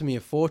it's costing me a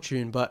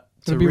fortune. But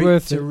to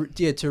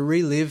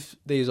relive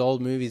these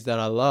old movies that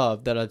I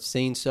love, that I've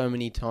seen so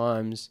many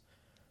times,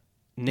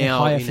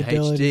 now in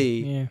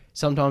HD,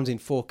 sometimes in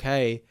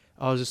 4K,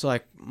 I was just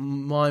like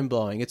mind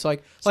blowing. It's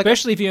like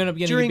especially if you end up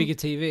getting a bigger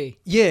TV.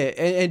 Yeah,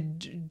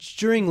 and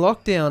during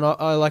lockdown,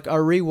 I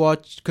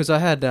rewatched, because I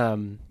had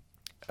the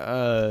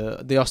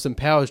Austin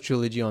Powers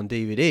trilogy on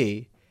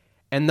DVD.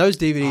 And those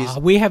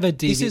DVDs... we have a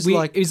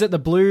DVD. Is it the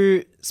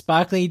blue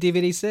sparkly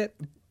DVD set?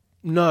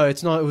 No,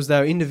 it's not. It was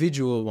their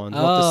individual ones,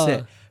 not the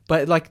set.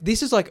 But like,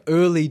 this is like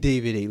early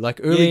DVD,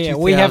 like early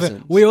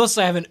 2000s. We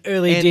also have an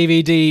early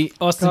DVD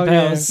Austin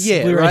Powers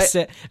Blu-ray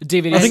set.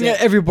 DVD I think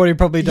everybody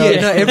probably does.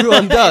 Yeah, no,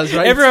 everyone does,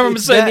 right? Everyone from a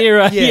certain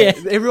era. Yeah.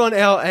 Everyone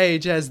our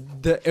age has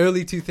the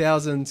early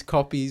 2000s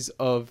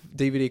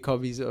DVD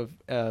copies of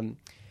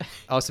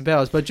Austin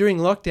Powers. But during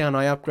lockdown,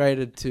 I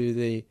upgraded to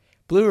the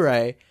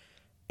Blu-ray.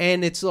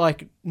 And it's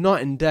like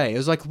night and day. It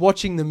was like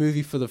watching the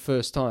movie for the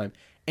first time.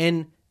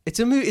 And it's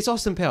a movie. It's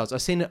Austin Powers.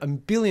 I've seen it a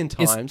billion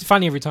times. It's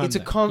funny every time. It's a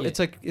comedy.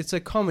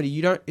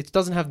 It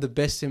doesn't have the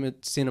best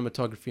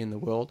cinematography in the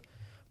world,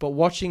 but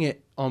watching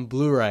it on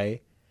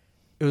Blu-ray,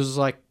 it was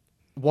like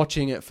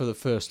watching it for the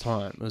first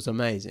time. It was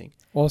amazing.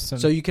 Awesome.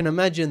 So you can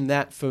imagine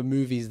that for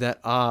movies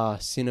that are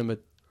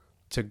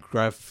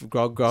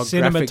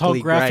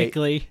cinematographically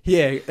great.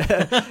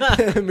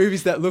 Yeah,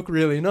 movies that look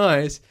really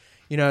nice.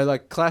 You know,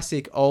 like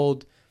classic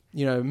old,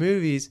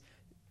 movies,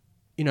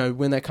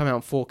 when they come out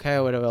in 4K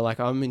or whatever, like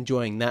I'm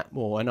enjoying that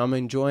more, and I'm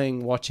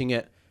enjoying watching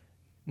it,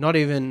 not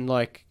even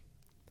like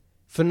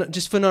for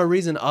no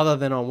reason other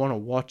than I want to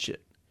watch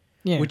it.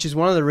 Yeah. Which is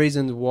one of the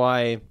reasons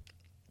why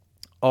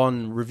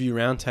on review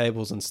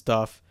roundtables and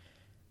stuff,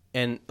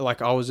 and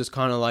like I was just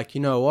kind of like,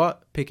 you know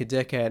what, pick a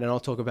decade and I'll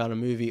talk about a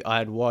movie I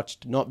had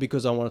watched, not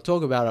because I want to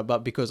talk about it,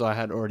 but because I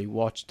had already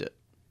watched it.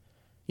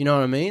 You know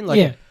what I mean? Like,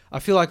 yeah. I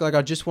feel like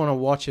I just want to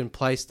watch and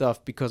play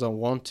stuff because I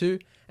want to,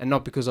 and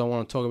not because I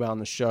want to talk about it on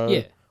the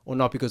show, or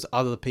not because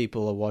other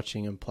people are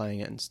watching and playing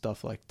it and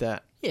stuff like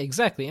that. Yeah,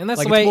 exactly. And that's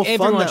like, the way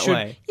everyone should.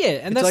 Way.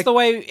 Yeah, and that's like, the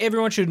way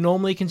everyone should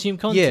normally consume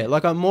content. Yeah,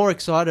 like I'm more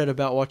excited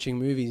about watching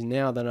movies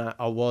now than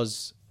I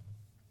was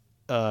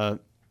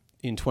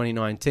in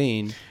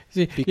 2019.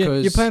 See,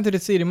 because you planted a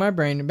seed in my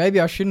brain.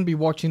 Maybe I shouldn't be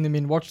watching them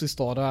in watch list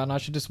order, and I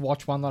should just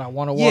watch one that I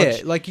want to watch.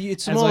 Yeah, like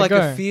it's more like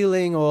a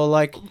feeling, or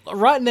like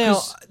right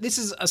now. This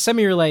is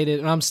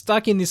semi-related, and I'm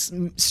stuck in this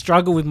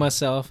struggle with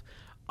myself.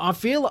 I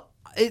feel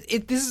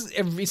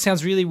it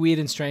sounds really weird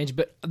and strange,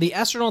 but The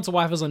Astronaut's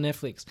Wife is on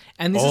Netflix,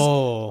 and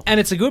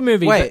it's a good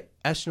movie. Wait,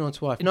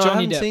 Astronaut's Wife? No, I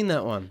haven't seen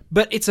that one.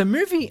 But it's a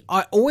movie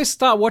I always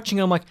start watching.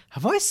 I'm like,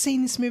 have I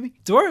seen this movie?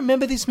 Do I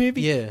remember this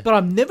movie? Yeah. But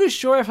I'm never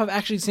sure if I've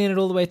actually seen it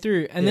all the way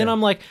through. And then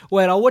I'm like,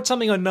 wait, I'll watch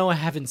something I know I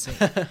haven't seen.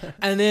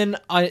 And then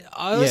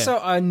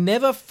I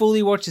never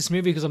fully watch this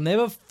movie because I'm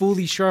never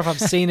fully sure if I've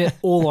seen it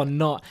all or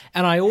not.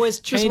 And I always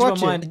change my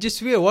mind.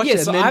 Just watch it.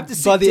 So I have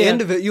to by the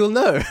end of it, you'll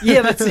know.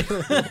 Yeah, that's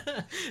it.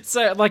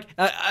 So like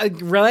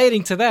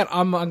relating to that,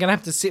 I'm going to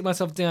have to sit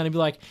myself down and be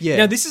like,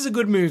 this is a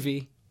good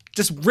movie.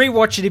 Just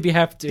rewatch it if you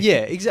have to. Yeah,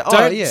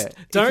 exactly.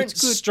 Don't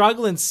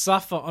struggle and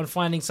suffer on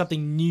finding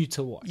something new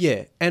to watch.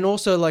 Yeah, and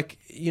also like,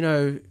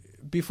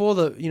 before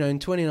in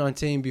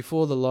 2019,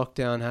 before the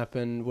lockdown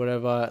happened,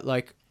 whatever,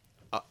 like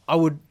I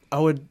would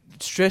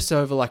stress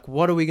over like,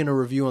 what are we going to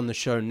review on the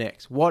show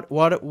next?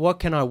 What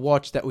can I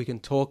watch that we can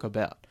talk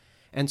about?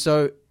 And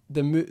so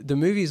the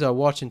movies I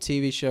watch and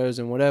TV shows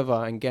and whatever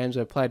and games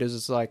I played, it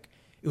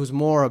was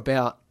more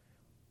about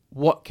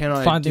what can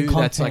I do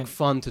that's like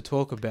fun to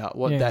talk about,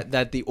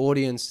 that the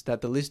audience, that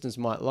the listeners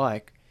might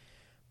like.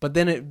 But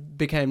then it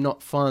became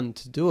not fun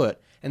to do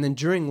it. And then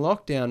during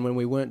lockdown, when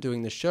we weren't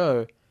doing the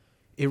show,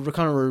 it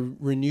kind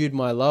of renewed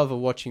my love of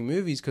watching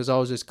movies, because I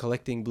was just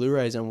collecting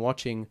Blu-rays and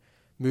watching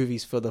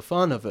movies for the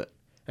fun of it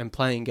and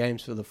playing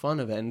games for the fun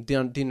of it, and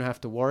didn't have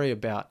to worry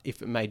about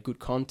if it made good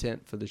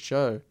content for the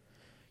show,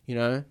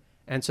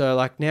 And so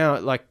like now,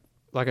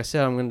 like I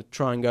said, I'm going to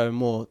try and go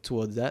more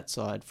towards that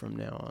side from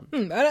now on.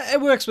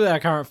 It works with our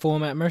current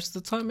format most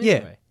of the time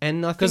anyway. Yeah,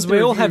 and I think because we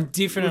all have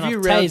different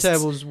review enough tastes.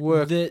 Roundtables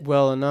work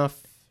well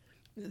enough.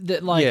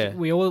 That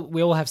we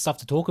all have stuff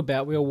to talk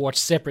about. We all watch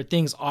separate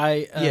things.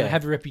 I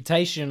have a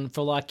reputation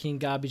for liking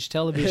garbage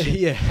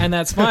television, and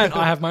that's fine.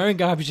 I have my own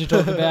garbage to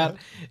talk about.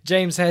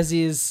 James has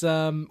his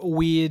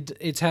weird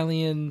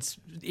Italian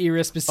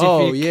era specific.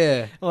 Oh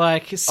yeah,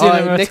 like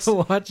cinema to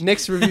watch.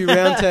 Next review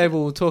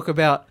roundtable, we'll talk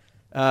about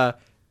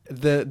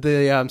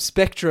the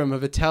spectrum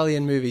of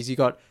Italian movies. You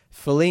got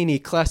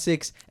Fellini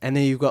classics, and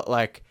then you've got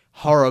like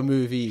horror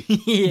movie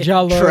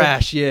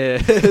trash. Yeah,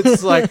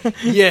 it's like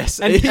yes,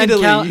 and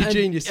Italy, you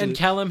geniuses. And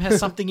Callum has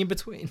something in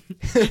between.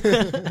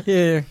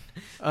 Yeah.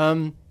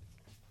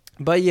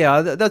 But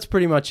yeah, that's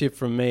pretty much it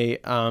from me.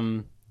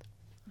 I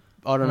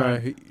don't know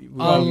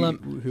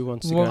who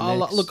wants to go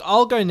next. Look,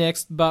 I'll go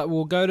next, but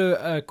we'll go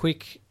to a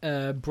quick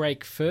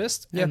break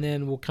first, and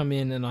then we'll come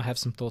in and I have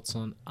some thoughts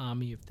on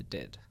Army of the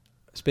Dead.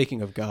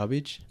 Speaking of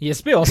garbage. Yeah,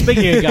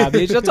 speaking of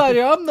garbage, I told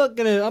you I'm not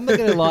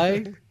gonna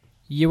lie.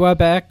 You are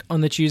back on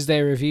the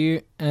Tuesday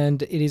review,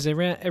 and it is a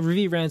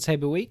review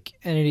roundtable week,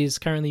 and it is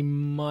currently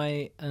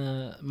my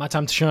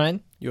time to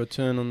shine. Your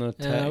turn on the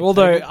table.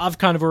 Although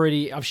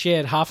I've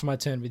shared half of my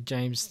turn with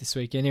James this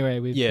week anyway,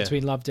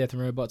 between Love, Death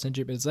and Robots and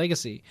Jupiter's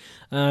Legacy.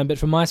 But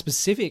for my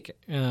specific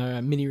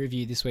mini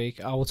review this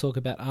week, I will talk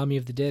about Army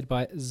of the Dead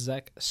by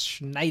Zack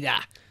Snyder.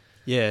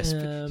 Yes,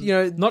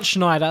 not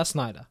Schneider,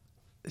 Snyder.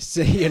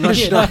 See, you're not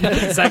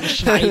Schneider. Zack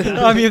Snyder.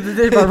 Army of the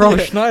Dead by Rob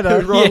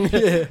Schneider. Wrong.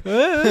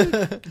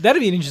 That'd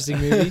be an interesting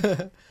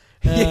movie.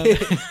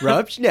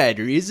 Rob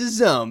Schneider is a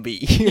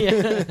zombie.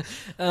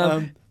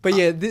 But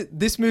yeah,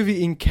 this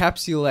movie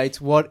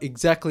encapsulates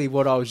exactly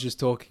what I was just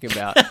talking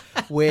about.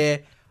 Where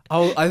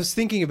I was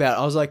thinking about,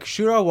 I was like,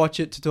 should I watch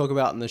it to talk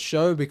about in the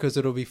show because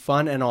it'll be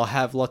fun and I'll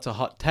have lots of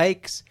hot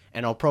takes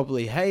and I'll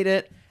probably hate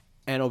it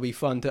and it'll be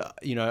fun to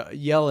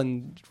yell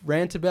and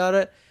rant about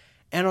it.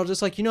 And I'll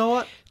just like, you know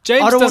what?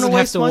 James doesn't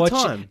have to watch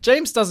it.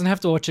 James doesn't have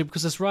to watch it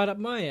because it's right up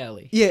my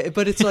alley. Yeah,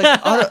 but it's like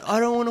I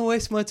don't want to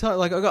waste my time.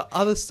 Like I got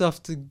other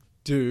stuff to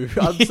do,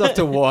 other stuff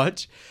to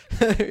watch.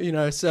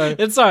 So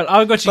it's alright.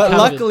 I've got you covered.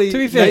 But luckily, to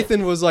be fair,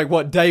 Nathan was like,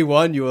 "What, day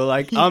one?" You were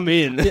like, "I'm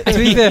in." To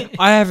be fair,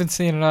 I haven't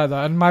seen it either,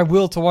 and my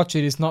will to watch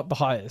it is not the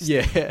highest.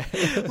 Yeah,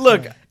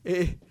 look.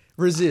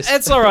 Resist.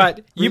 It's all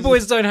right. You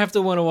boys don't have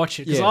to want to watch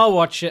it because I'll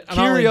watch it and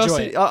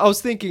curiosity, I'll enjoy it. I was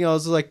thinking, I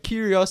was like,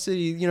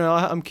 curiosity,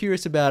 I'm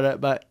curious about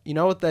it, but you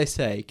know what they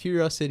say?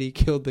 Curiosity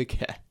killed the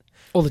cat.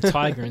 Or the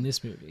tiger in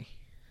this movie.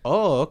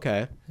 Oh,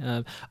 okay.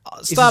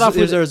 Is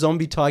there a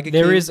zombie tiger?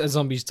 There is a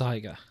zombie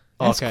tiger.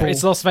 Okay. Cool.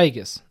 It's Las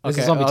Vegas. There's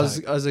a zombie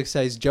tiger. I was going to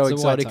say, is Joe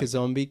Exotic a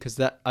zombie? Because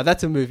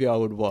that's a movie I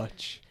would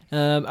watch.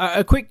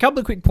 A couple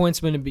of quick points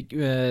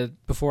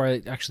before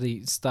I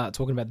actually start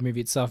talking about the movie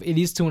itself. It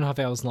is 2.5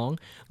 hours long,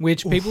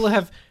 which people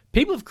have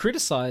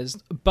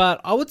criticized,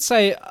 but I would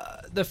say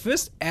the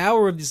first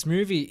hour of this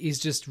movie is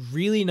just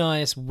really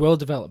nice world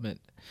development.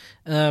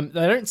 They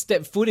don't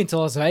step foot into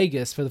Las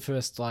Vegas for the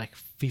first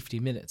 50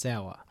 minutes,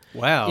 hour.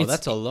 Wow,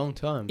 that's a long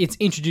time. It's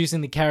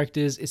introducing the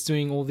characters. It's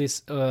doing all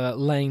this,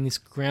 laying this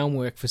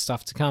groundwork for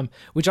stuff to come,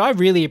 which I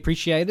really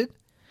appreciated.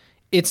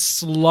 It's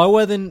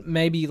slower than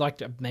maybe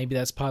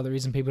that's part of the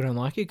reason people don't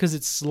like it, because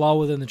it's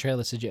slower than the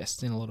trailer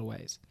suggests in a lot of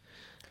ways.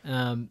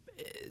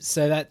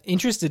 So that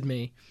interested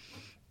me.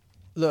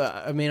 Look,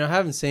 I mean, I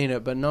haven't seen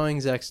it, but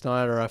knowing Zack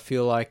Snyder, I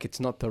feel like it's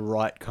not the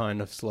right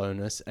kind of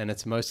slowness, and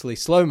it's mostly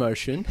slow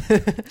motion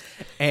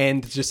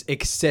and just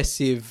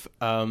excessive,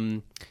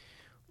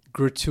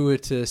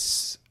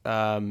 gratuitous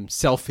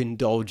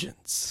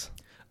self-indulgence.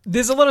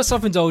 There's a lot of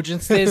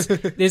self-indulgence.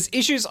 There's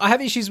issues. I have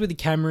issues with the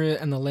camera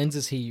and the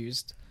lenses he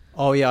used.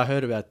 Oh yeah, I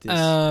heard about this.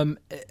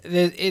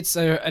 It's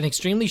an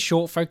extremely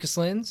short focus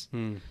lens,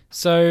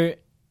 so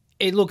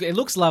it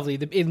looks lovely.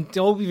 In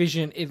Dolby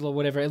Vision, it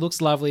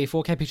looks lovely.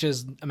 4K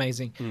pictures,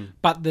 amazing.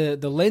 But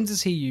the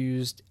lenses he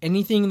used,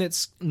 anything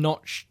that's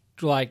not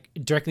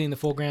directly in the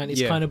foreground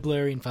is kind of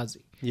blurry and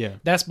fuzzy. Yeah,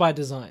 that's by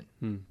design.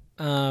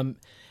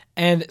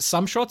 And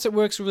some shots it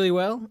works really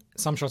well,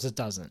 some shots it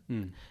doesn't.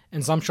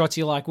 And some shots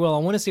you're like, well, I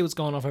want to see what's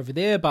going on over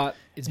there, but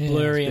it's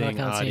blurry and I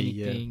can't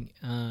see anything.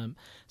 Yeah.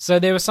 So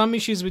there were some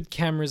issues with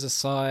cameras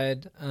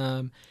aside.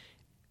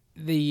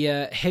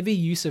 The heavy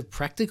use of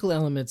practical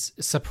elements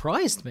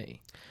surprised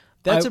me.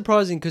 That's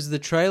surprising because the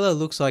trailer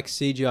looks like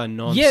CGI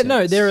nonsense. Yeah,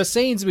 no, there are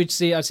scenes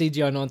which are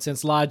CGI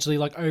nonsense, largely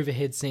like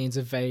overhead scenes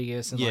of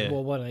Vegas and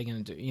what are they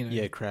going to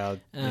do?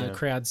 Crowd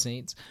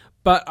scenes.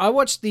 But I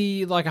watched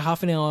the a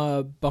half an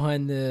hour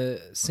behind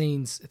the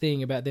scenes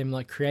thing about them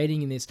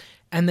creating in this,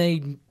 and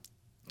they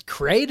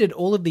created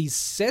all of these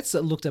sets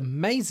that looked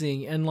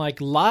amazing and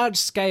large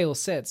scale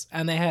sets,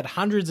 and they had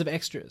hundreds of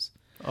extras.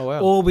 Oh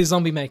wow! All with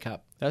zombie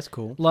makeup. That's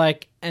cool.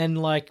 Blood. They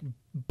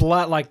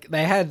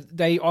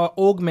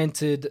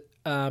augmented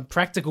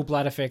practical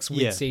blood effects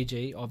with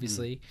CG,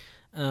 obviously.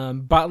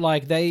 But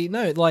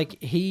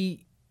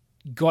he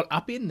got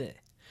up in there.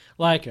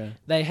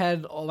 They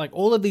had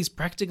all of these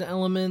practical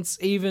elements,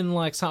 even a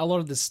lot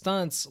of the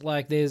stunts.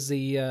 There's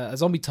the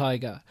zombie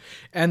tiger,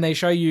 and they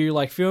show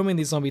you filming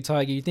this zombie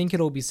tiger. You think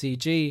it'll be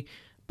CG,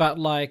 but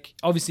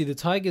obviously the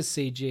tiger's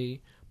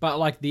CG.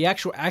 But the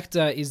actual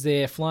actor is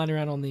there flying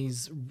around on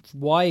these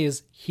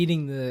wires,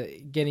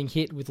 getting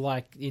hit with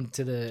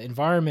into the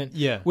environment.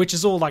 Yeah, which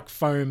is all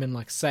foam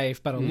and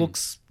safe, but it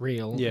looks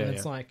real. Yeah, and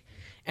it's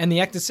and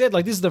the actor said,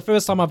 this is the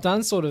first time I've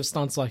done sort of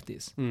stunts like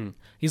this.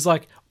 He's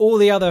all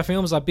the other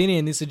films I've been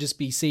in, this would just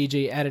be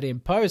CG added in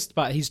post,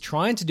 but he's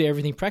trying to do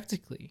everything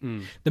practically.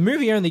 The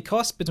movie only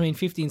cost between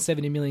 50 and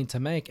 70 million to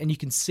make, and you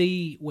can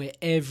see where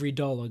every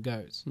dollar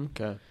goes.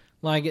 Okay.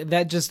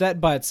 That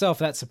by itself,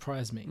 that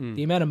surprised me.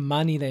 The amount of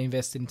money they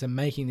invested into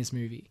making this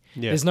movie.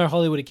 Yeah. There's no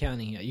Hollywood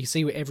accounting here. You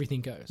see where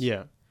everything goes.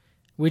 Yeah.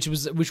 Which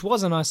was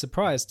a nice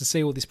surprise to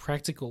see all this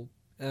practical,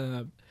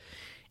 and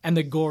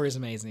the gore is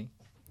amazing.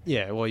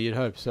 Yeah, well, you'd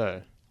hope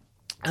so.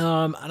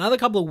 Another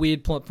couple of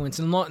weird plot points,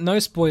 and no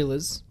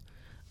spoilers.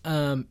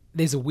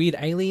 There's a weird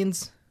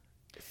aliens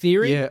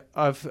theory. Yeah,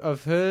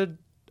 I've heard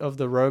of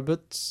the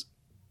robots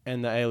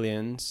and the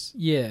aliens.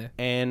 Yeah,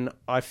 and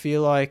I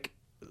feel like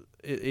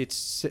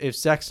it's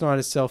Zack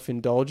Snyder's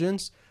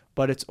self-indulgence,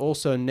 but it's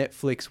also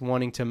Netflix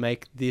wanting to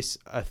make this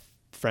a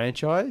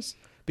franchise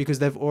because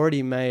they've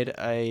already made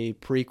a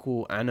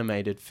prequel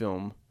animated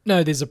film.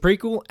 No, there's a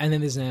prequel and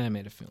then there's an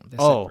animated film. They're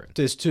separate.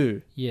 There's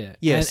two. Yeah.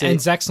 Yeah, and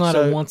Zack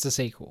Snyder wants a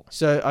sequel.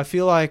 So I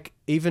feel like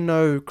even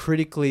though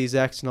critically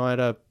Zack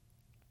Snyder,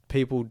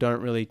 people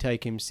don't really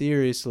take him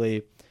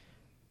seriously,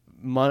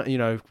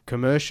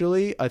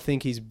 commercially, I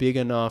think he's big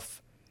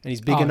enough and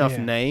he's big enough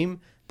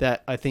name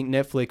that I think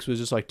Netflix was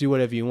just like, do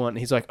whatever you want. And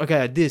he's like,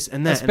 okay, this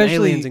and that, and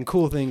aliens and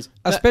cool things.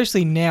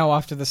 Especially now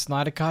after the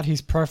Snyder Cut,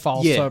 his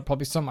profile's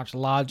probably so much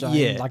larger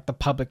in like the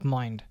public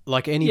mind.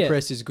 Like any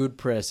press is good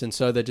press, and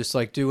so they're just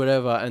like, do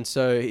whatever. And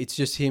so it's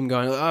just him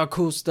going, oh,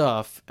 cool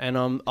stuff. And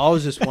I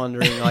was just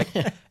wondering,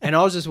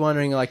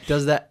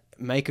 does that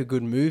make a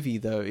good movie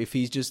though? If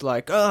he's just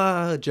like,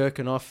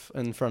 jerking off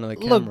in front of the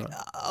camera.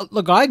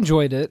 Look, I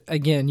enjoyed it.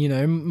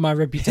 Again, my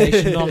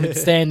reputation on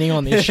standing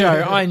on this show,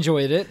 I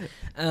enjoyed it.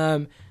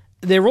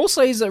 There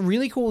also is a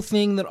really cool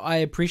thing that I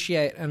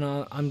appreciate, and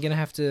I'm going to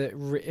have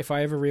to, if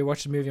I ever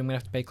rewatch the movie, I'm going to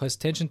have to pay close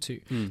attention to.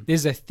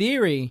 There's a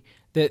theory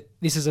that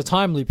this is a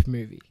time loop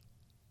movie.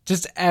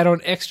 Just add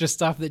on extra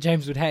stuff that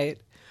James would hate.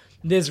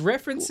 There's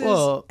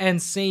references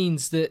and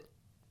scenes that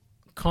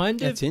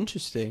that's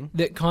interesting.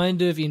 That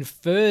kind of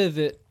infer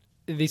that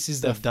this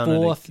is the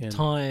fourth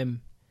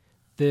time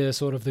the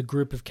sort of the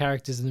group of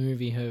characters in the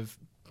movie have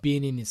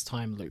been in this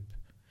time loop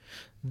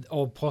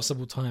or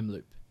possible time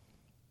loop.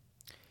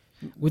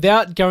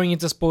 Without going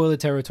into spoiler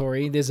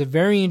territory, there's a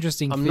very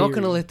interesting theory. I'm not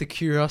going to let the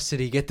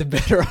curiosity get the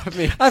better of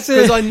me.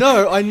 Because I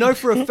know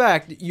for a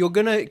fact you're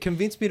going to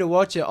convince me to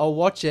watch it. I'll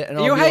watch it and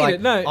I'll be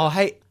like, I'll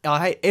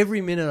hate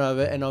every minute of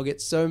it and I'll get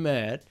so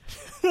mad.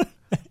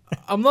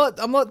 I'm not.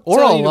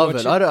 Or I'll love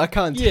it. I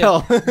can't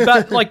tell.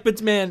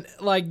 but man,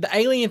 like the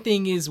alien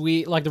thing is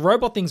weird. Like the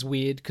robot thing's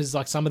weird because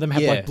like some of them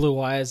have like blue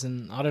eyes,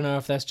 and I don't know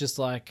if that's just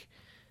like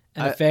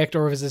an effect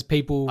or if it's just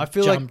people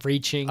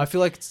reaching. I feel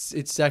like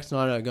it's Zack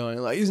Snyder going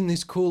like, "Isn't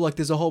this cool? Like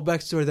there's a whole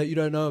backstory that you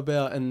don't know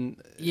about." And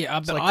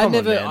but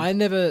I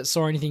never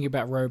saw anything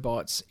about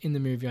robots in the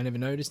movie. I never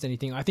noticed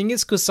anything. I think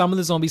it's because some of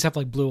the zombies have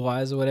like blue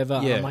eyes or whatever.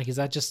 Yeah. I'm like, is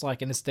that just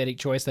like an aesthetic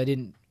choice they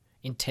didn't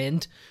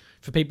intend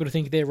for people to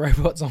think they're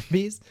robot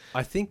zombies?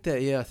 I think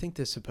they're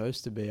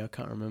supposed to be. I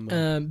can't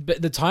remember. But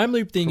the time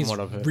loop thing is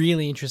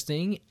really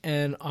interesting,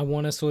 and I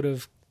want to sort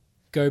of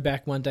go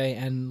back one day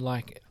and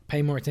like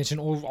pay more attention,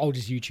 or I'll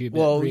just YouTube it.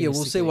 Well, yeah,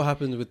 we'll see what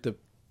happens with the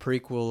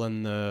prequel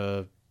and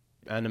the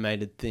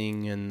animated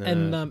thing,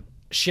 and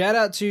shout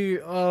out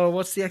to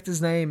what's the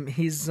actor's name?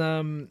 He's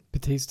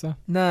Batista.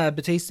 Nah,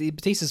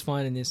 Batista's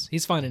fine in this.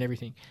 He's fine in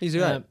everything. He's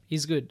good.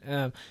 He's good.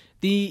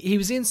 He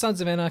was in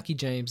Sons of Anarchy,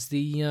 James. The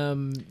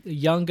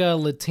younger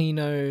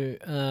Latino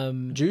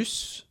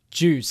Juice.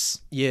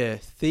 Yeah,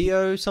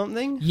 Theo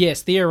something.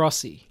 Yes, Theo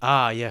Rossi.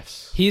 Ah,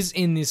 yes. He's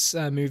in this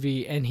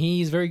movie, and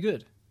he's very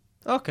good.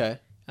 Okay.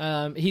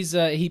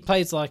 He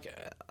plays like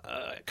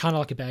kind of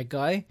like a bad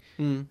guy.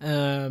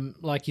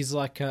 Like he's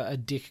like a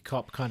dick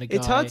cop kind of guy.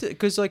 It's hard to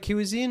because like he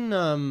was in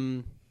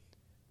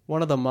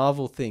one of the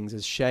Marvel things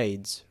as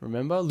Shades,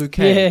 remember? Luke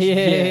Cage.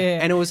 Yeah.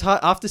 And it was hard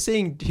after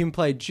seeing him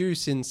play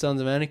Juice in Sons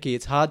of Anarchy.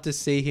 It's hard to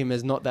see him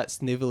as not that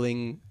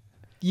sniveling,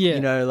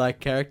 like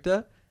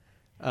character.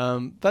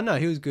 But no,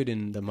 he was good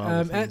in the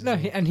Marvel things.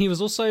 And he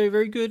was also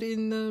very good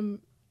in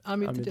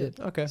Army of the Dead.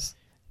 Okay.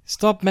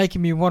 Stop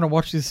making me want to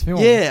watch this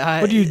film.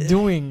 Yeah. What are you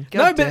doing?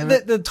 But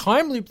the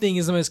time loop thing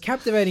is the most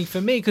captivating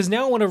for me because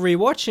now I want to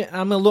rewatch it and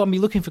I'm going to be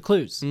looking for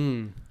clues.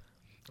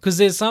 Because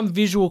there's some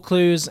visual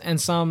clues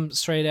and some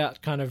straight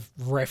out kind of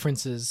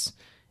references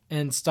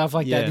and stuff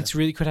like that. It's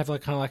really could have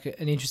like kind of like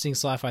an interesting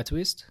sci-fi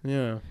twist.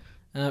 Yeah.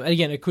 And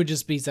again, it could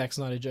just be Zack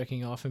Snyder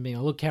jerking off and being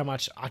like, look how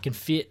much I can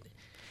fit.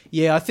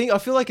 Yeah, I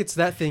feel like it's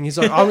that thing. He's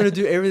like, I'm going to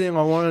do everything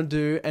I want to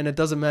do, and it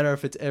doesn't matter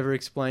if it's ever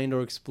explained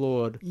or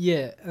explored.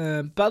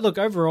 Yeah, but look,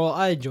 overall,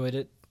 I enjoyed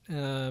it.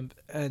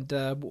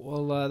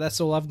 That's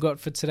all I've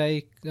got for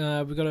today.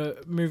 We've got to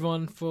move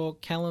on for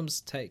Callum's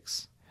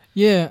takes.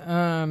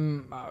 Yeah,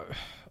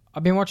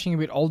 I've been watching a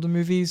bit older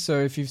movies, so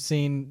if you've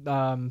seen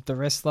The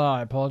Wrestler,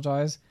 I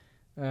apologize.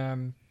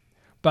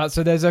 But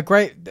so there's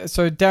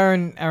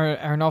Darren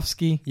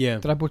Aronofsky. Yeah.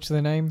 Did I butcher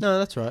the name? No,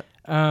 that's right.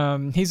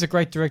 He's a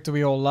great director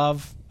we all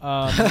love.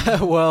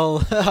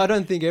 Well, I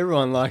don't think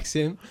everyone likes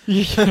him.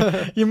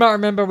 You might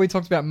remember we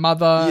talked about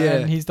Mother,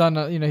 and he's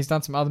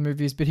done some other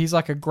movies, but he's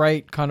like a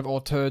great kind of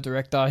auteur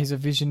director. He's a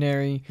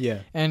visionary. Yeah.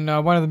 And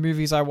one of the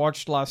movies I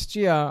watched last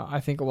year, I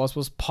think it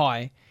was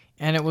Pi.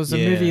 And it was a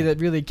movie that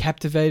really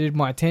captivated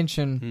my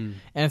attention.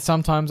 And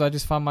sometimes I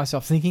just find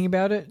myself thinking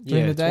about it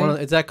during the day.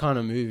 It's that kind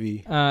of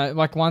movie.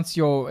 Like once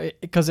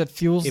because it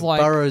feels it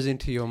like... It burrows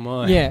into your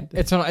mind. Yeah,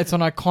 it's an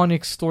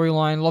iconic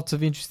storyline, lots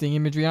of interesting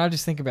imagery, and I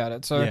just think about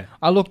it. So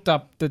I looked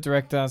up the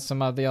director,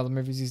 some of the other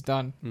movies he's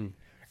done.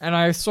 And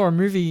I saw a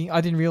movie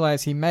I didn't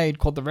realize he made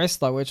called The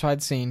Wrestler, which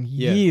I'd seen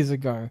years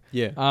ago.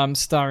 Yeah.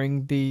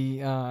 Starring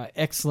the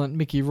excellent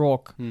Mickey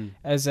Rourke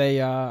as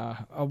a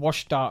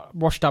washed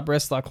up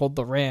wrestler called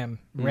The Ram.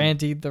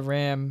 Randy the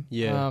Ram.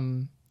 Yeah.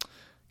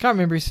 Can't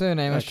remember his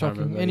surname. That's shocking.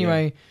 Remember,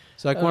 anyway,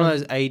 it's like one of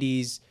those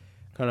 80s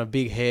kind of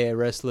big hair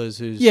wrestlers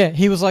who's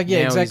he was like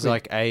exactly. He's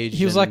like aged.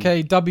 He was like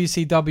a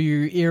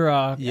WCW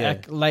era,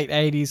 late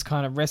 80s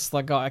kind of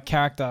wrestler guy,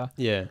 character.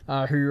 Yeah,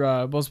 who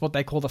was what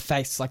they call the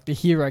face, like the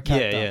hero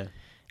character. Yeah.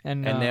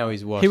 And now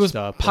he's washed up. He was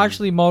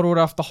partially modelled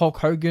after Hulk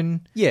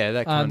Hogan. Yeah,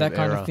 that kind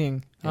of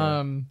thing. Yeah.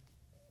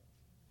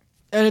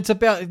 And it's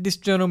about this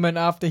gentleman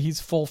after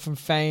his fall from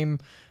fame.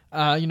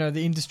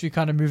 The industry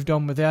kind of moved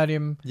on without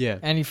him. Yeah.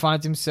 And he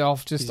finds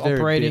himself just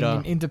operating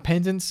in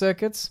independent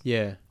circuits.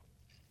 Yeah.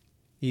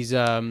 He's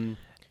and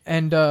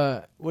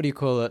what do you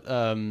call it?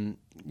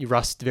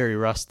 Very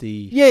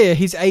rusty. Yeah,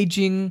 he's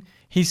aging.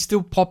 He's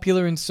still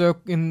popular in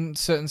certain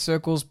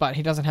circles, but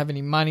he doesn't have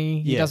any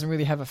money. He doesn't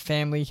really have a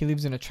family. He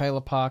lives in a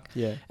trailer park.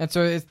 Yeah. And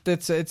so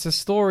it's a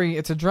story.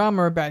 It's a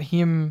drama about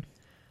him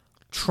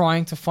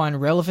trying to find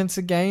relevance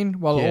again,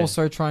 while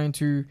also trying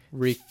to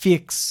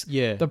fix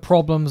the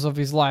problems of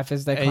his life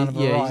as they kind of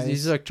arise.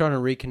 He's like trying to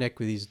reconnect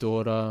with his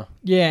daughter.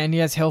 Yeah, and he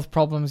has health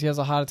problems. He has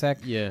a heart attack.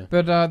 Yeah.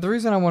 But the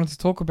reason I wanted to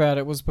talk about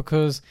it was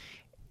because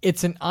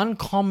it's an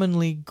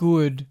uncommonly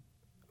good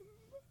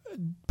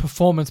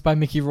performance by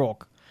Mickey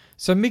Rourke.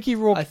 So Mickey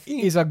Rourke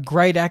is a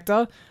great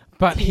actor,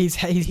 but he's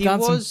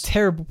done some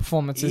terrible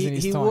performances in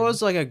his time. He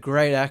was like a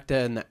great actor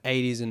in the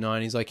 80s and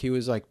 90s. Like he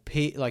was like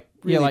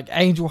really, like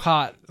Angel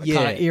Heart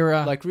kind of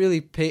era. Like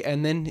really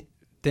and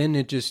then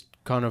it just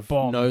kind of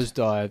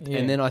nosedived. Yeah.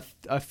 And then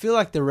I feel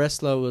like The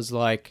Wrestler was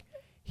like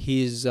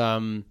his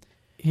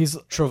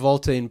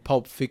Travolta in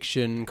Pulp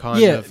Fiction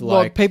kind of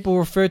like people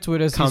refer to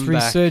it as his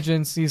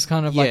resurgence. He's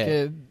kind of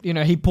like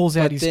he pulls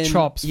out his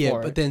chops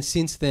for it. But then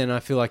since then I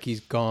feel like he's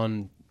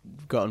gotten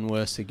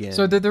worse again.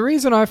 So the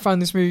reason I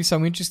find this movie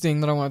so interesting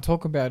that I want to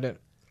talk about it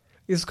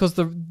is because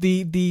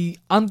the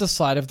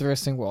underside of the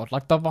wrestling world,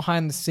 like the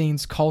behind the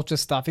scenes culture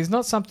stuff, is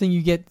not something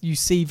you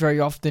see very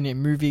often in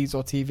movies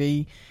or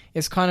TV.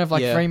 It's kind of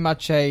like very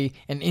much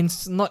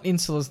not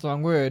insular is the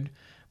wrong word,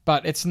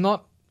 but it's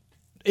not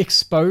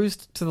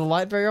exposed to the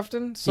light very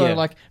often. So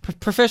like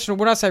professional,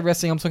 when I say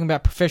wrestling, I'm talking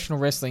about professional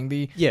wrestling,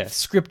 the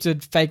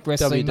scripted fake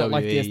wrestling, WWE, not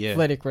like the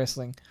athletic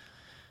wrestling.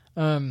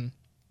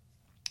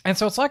 And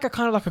so it's like a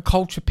kind of like a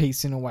culture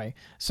piece in a way.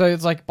 So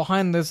it's like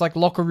there's like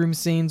locker room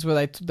scenes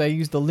where they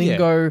use the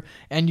lingo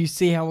and you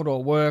see how it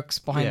all works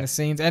behind the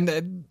scenes. And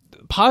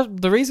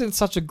the reason it's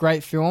such a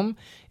great film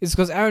is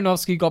because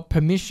Aronofsky got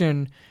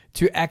permission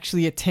to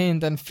actually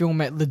attend and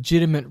film at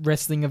legitimate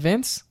wrestling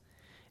events,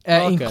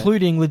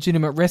 including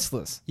legitimate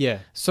wrestlers. Yeah.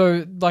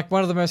 So like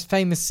one of the most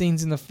famous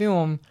scenes in the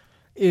film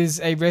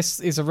is a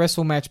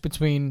wrestle match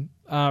between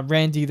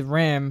Randy the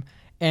Ram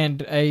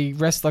and a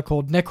wrestler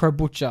called Necro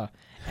Butcher.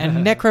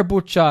 And Necro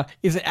Butcher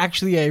is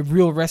actually a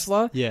real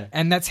wrestler,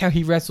 and that's how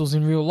he wrestles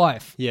in real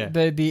life. Yeah.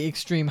 The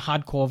extreme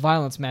hardcore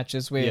violence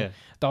matches where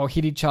they'll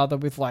hit each other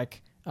with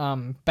like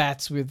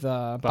bats with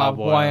barbed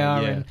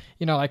wire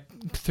and like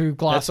through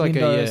glass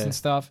windows and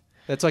stuff.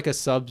 That's like a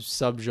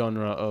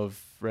subgenre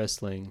of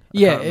wrestling.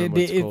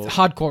 It's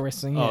hardcore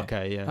wrestling. Yeah. Oh,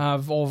 okay, yeah.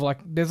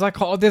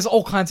 There's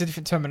all kinds of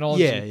different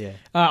terminology. Yeah.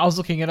 I was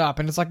looking it up,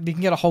 and it's like you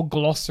can get a whole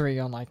glossary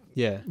on like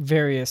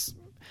various.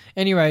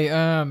 Anyway,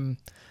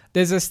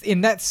 there's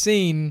in that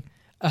scene,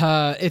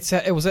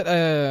 it was at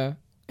an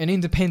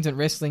independent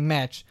wrestling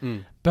match,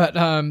 but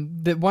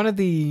one of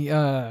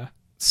the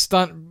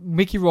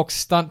Mickey Rourke's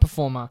stunt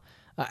performer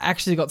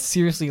actually got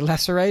seriously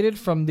lacerated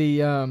from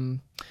the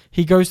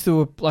he goes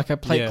through a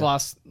plate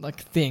glass like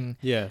thing,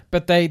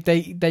 but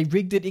they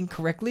rigged it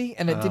incorrectly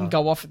and it didn't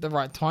go off at the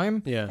right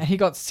time, and he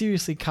got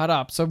seriously cut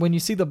up. So when you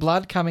see the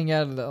blood coming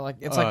out of it,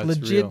 it's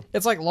legit. Real.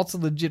 It's like lots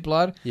of legit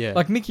blood.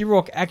 Like Mickey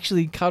Rourke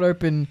actually cut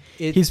open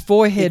his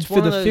forehead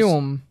for the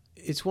film.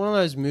 It's one of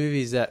those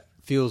movies that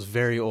feels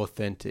very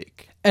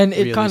authentic, and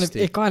it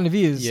kind of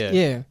is.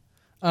 Yeah.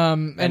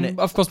 And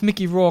of course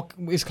Mickey Rourke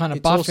is kind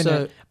of buff in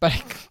it, but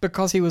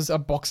because he was a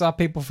boxer,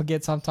 people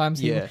forget sometimes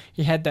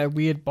he had that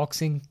weird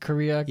boxing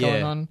career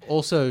going on.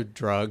 Also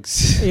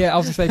drugs. I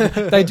was gonna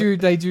say they do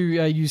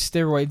use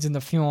steroids in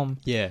the film.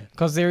 Yeah,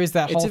 because there is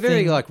that. It's whole a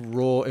very thing. like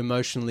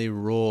emotionally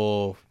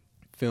raw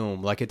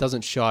film. Like it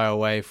doesn't shy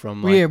away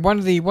from. One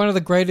of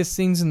the greatest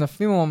scenes in the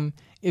film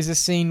is a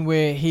scene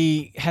where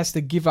he has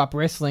to give up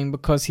wrestling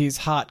because his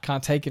heart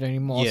can't take it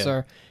anymore. Yeah.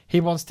 So he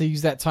wants to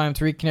use that time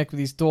to reconnect with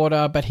his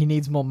daughter, but he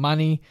needs more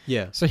money.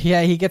 Yeah. So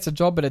he gets a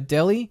job at a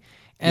deli,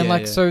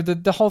 and so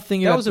the whole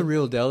thing. That was a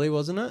real deli,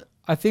 wasn't it?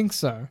 I think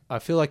so. I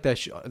feel like they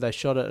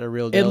shot at a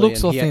real deli. It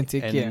looks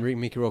authentic. And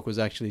Mickey Rourke was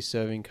actually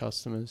serving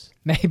customers.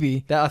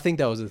 Maybe. I think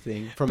that was a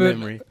thing from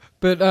memory.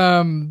 But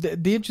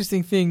the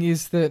interesting thing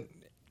is that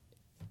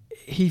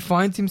he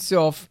finds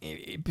himself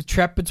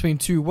trapped between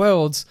two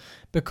worlds,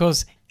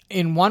 because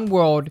in one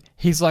world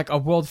he's like a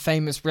world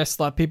famous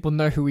wrestler, people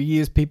know who he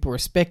is, people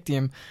respect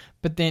him,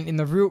 but then in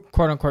the real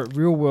quote unquote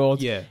real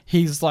world,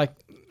 he's like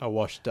a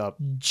washed up,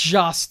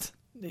 just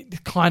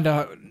kind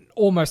of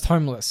almost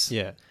homeless.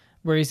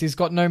 Whereas he's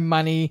got no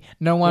money,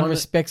 no one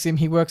respects him,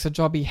 he works a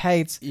job he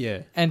hates. Yeah.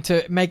 And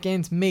to make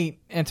ends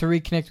meet and to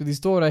reconnect with his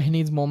daughter, he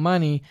needs more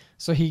money.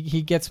 So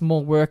he gets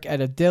more work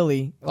at a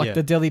deli, like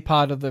the deli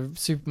part of the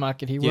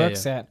supermarket he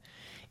works at.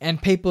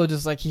 And people are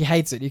just like, he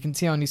hates it. You can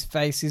see on his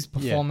face, his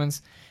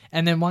performance.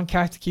 And then one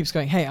character keeps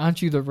going, hey,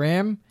 aren't you the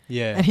ram?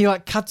 Yeah. And he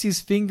like cuts his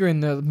finger in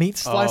the meat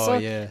slicer. Oh,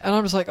 yeah. And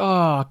I'm just like,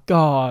 oh,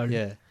 God.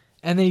 Yeah.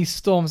 And then he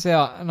storms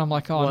out, and I'm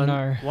like, oh,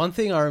 no. One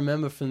thing I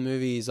remember from the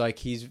movie is,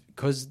 like,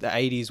 because the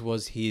 80s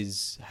was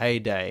his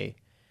heyday,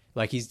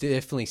 like, he's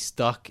definitely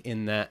stuck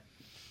in that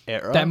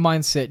era. That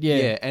mindset, yeah.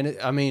 Yeah, and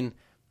I mean,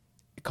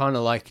 kind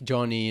of like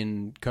Johnny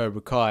and Cobra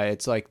Kai,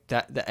 it's like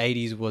that the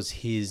 80s was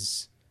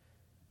his...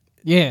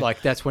 Yeah.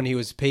 Like, that's when he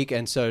was peak,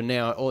 and so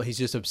now he's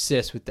just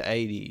obsessed with the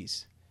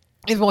 80s.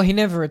 Well, he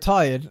never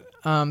retired.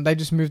 They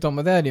just moved on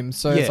without him.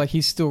 So it's like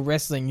he's still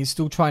wrestling. He's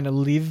still trying to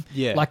live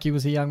like he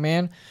was a young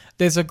man.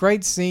 There's a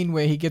great scene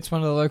where he gets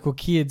one of the local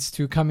kids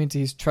to come into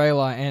his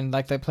trailer and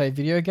like they play a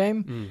video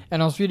game.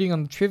 And I was reading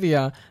on the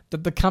trivia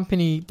that the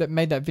company that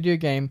made that video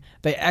game,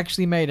 they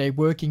actually made a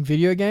working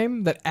video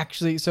game that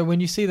actually... So when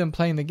you see them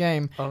playing the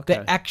game,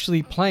 they're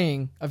actually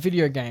playing a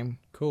video game.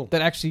 Cool.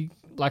 That actually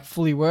like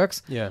fully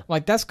works. Yeah.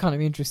 Like that's kind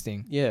of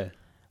interesting. Yeah.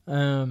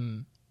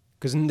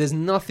 Because there's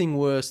nothing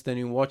worse than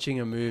in watching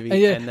a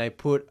movie and they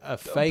put a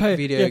fake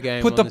video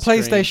game put on the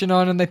PlayStation screen.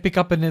 On and they pick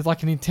up and there's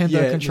like a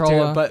Nintendo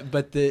controller.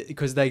 But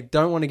because they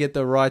don't want to get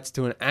the rights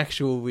to an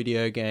actual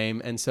video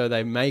game, and so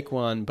they make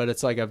one, but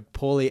it's like a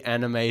poorly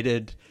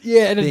animated.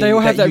 Yeah, and they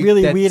all have that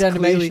really weird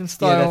animation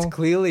style. Yeah, that's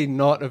clearly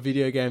not a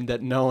video game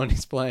that no one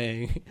is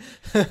playing.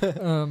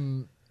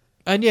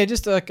 And yeah,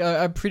 just like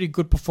a pretty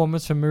good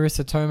performance from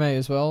Marissa Tomei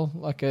as well.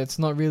 Like it's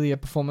not really a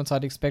performance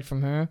I'd expect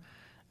from her.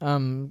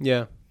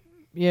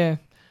 Yeah,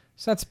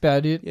 so that's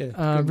about it.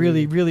 Yeah,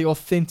 really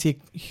authentic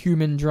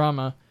human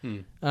drama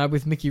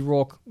with Mickey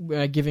Rourke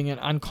giving an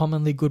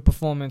uncommonly good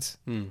performance,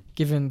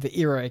 given the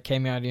era it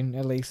came out in,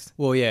 at least.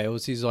 Well, yeah, it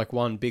was his like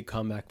one big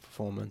comeback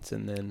performance,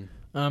 and then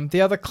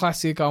the other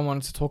classic I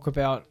wanted to talk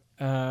about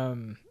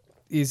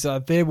is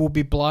There Will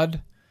Be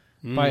Blood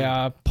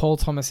by Paul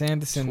Thomas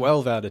Anderson.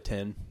 12 out of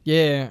 10.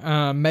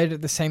 Yeah, made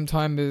at the same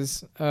time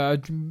as,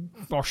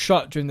 or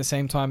shot during the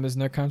same time as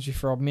No Country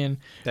for Old Men.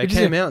 They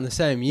came out in the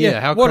same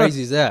year. How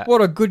crazy is that?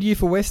 What a good year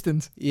for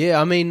westerns. Yeah,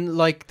 I mean,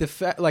 like the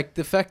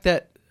fact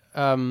that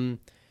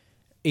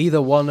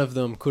either one of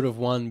them could have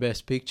won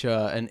Best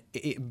Picture, and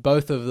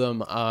both of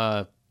them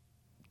are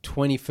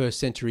 21st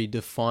century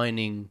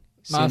defining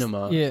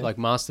cinema, like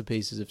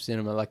masterpieces of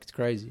cinema. Like it's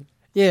crazy.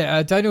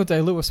 Yeah, Daniel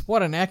Day-Lewis,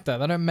 what an actor.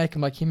 They don't make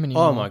him like him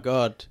anymore. Oh my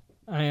God.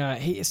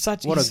 He is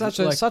such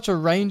a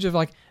range of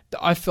like,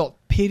 I felt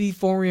pity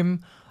for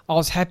him. I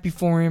was happy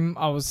for him.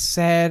 I was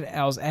sad.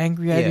 I was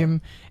angry at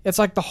him. It's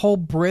like the whole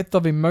breadth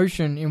of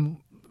emotion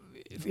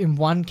in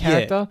one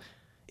character.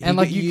 Yeah. And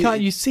like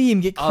you see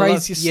him get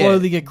crazy,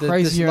 slowly get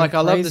crazier. Like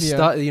I love the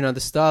start. The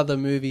start of the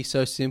movie,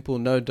 so simple,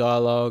 no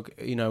dialogue.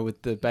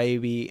 With the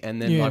baby,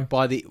 and then like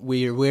by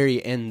where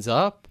he ends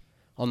up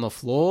on the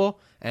floor,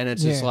 and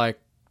it's just like.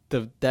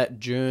 That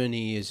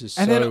journey is just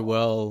so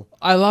well.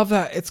 I love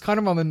that. It's kind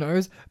of on the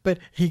nose, but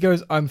he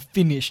goes, "I'm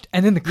finished,"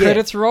 and then the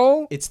credits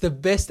roll. It's the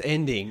best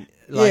ending.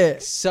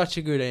 Like such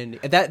a good ending.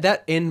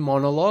 That end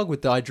monologue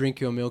with the "I drink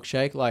your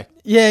milkshake," like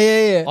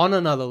on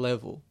another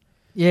level.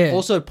 Yeah.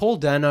 Also, Paul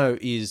Dano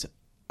is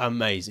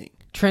amazing,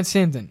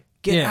 transcendent.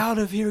 Get out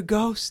of here,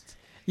 ghost.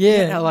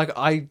 Yeah.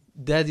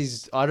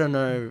 I don't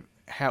know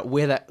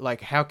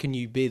how can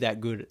you be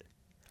that good?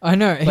 I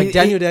know. Like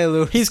Daniel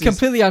Day-Lewis. He's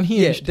completely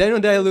unhinged. Yeah,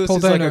 Daniel Day-Lewis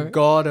is like a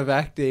god of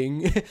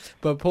acting,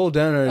 but Paul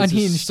Dano is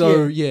unhinged,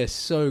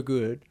 so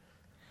good.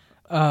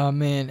 Oh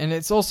man, and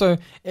it's also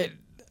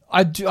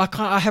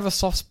I have a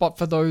soft spot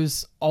for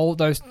those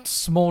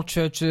small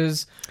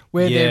churches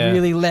where they're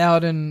really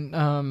loud and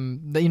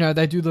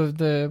they do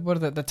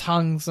the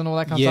tongues and all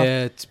that kind of stuff.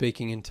 Yeah,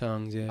 speaking in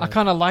tongues. Yeah, I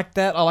kind of like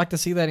that. I like to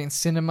see that in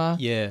cinema.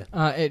 Yeah,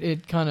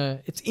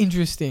 it's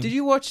interesting. Did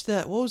you watch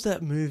that? What was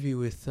that movie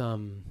with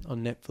on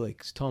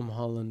Netflix? Tom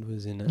Holland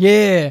was in it.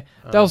 Yeah,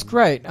 that was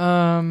great. It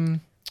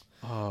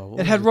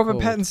had Robert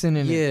Pattinson in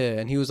it. Yeah,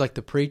 and he was like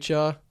the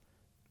preacher.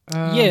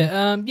 I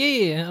know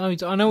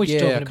what you're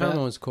talking about. I can't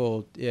remember what it's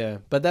called. Yeah,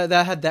 but that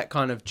had that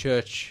kind of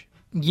church.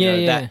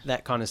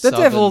 That kind of the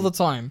Devil all the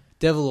time.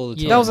 Devil all the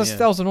time.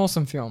 That was an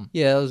awesome film.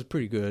 Yeah, that was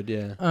pretty good.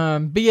 Yeah.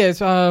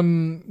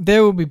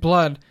 There Will Be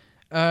Blood.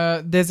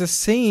 There's a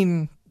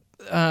scene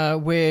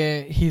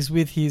where he's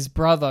with his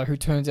brother, who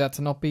turns out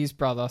to not be his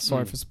brother.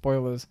 Sorry for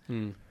spoilers.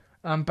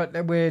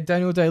 But where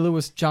Daniel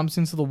Day-Lewis jumps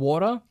into the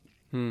water.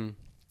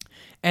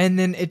 And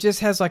then it just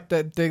has like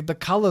the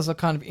colors are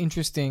kind of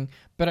interesting,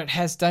 but it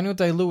has Daniel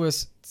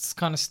Day-Lewis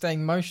kind of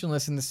staying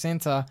motionless in the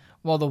center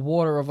while the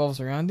water revolves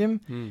around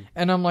him.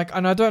 And I'm like,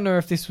 and I don't know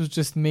if this was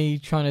just me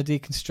trying to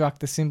deconstruct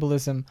the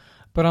symbolism,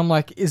 but I'm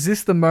like, is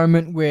this the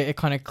moment where it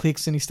kind of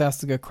clicks and he starts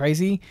to go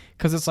crazy?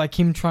 Because it's like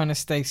him trying to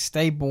stay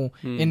stable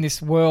in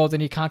this world,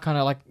 and he can't kind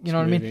of like, you know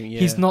what I mean? Yeah.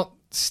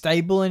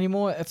 stable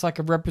anymore. It's like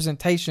a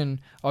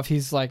representation of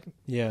his like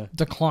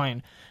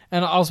decline.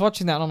 And I was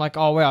watching that and I'm like,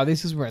 oh wow,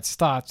 this is where it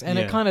starts. And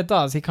it kind of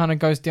does. He kind of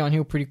goes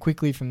downhill pretty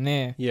quickly from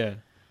there. Yeah.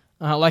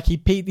 Like he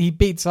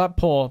beats up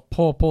poor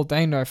Paul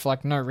Dano for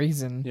like no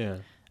reason. Yeah.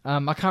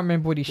 I can't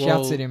remember what he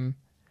shouts at him.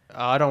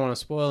 I don't want to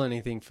spoil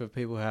anything for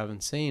people who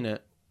haven't seen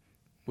it,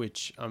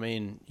 which, I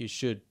mean,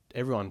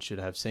 everyone should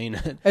have seen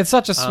it. It's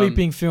such a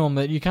sweeping film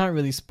that you can't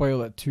really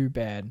spoil it too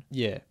bad.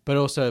 Yeah, but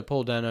also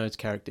Paul Dano's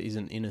character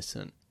isn't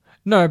innocent.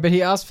 No, but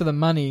he asked for the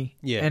money.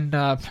 Yeah. And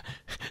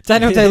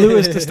Daniel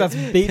Day-Lewis just starts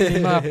beating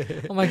him up.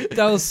 I'm like,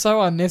 that was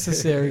so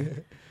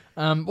unnecessary.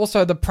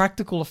 Also, the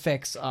practical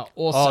effects are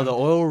awesome. Oh, the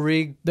oil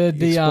rig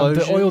the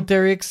oil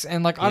derricks,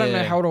 and like I don't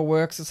know how it all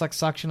works. It's like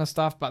suction and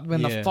stuff, but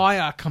when the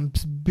fire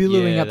comes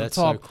billowing at the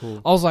top, so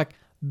cool. I was like,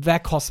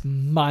 that costs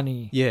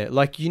money. Yeah,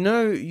 like you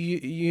know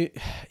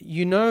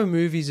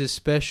movies are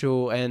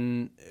special,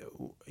 and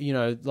you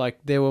know, like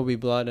There Will Be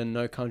Blood and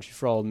No Country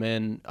for Old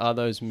Men are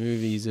those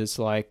movies. It's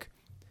like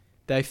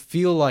they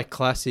feel like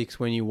classics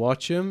when you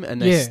watch them, and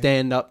they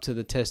stand up to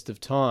the test of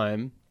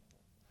time.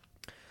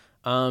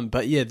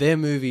 But yeah, they're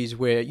movies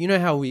where, you know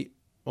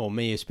how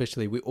me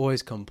especially, we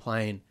always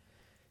complain.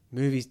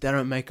 Movies, they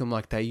don't make them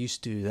like they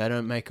used to. They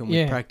don't make them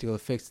with practical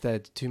effects. They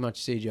too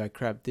much CGI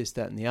crap, this,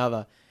 that, and the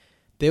other.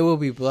 There Will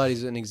Be Blood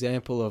is an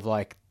example of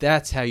like,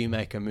 that's how you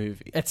make a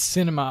movie. It's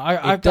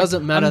cinema. It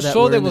doesn't matter that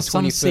we're in the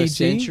 21st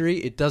century.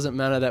 It doesn't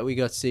matter that we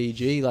got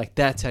CG. Like,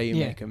 that's how you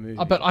make a movie.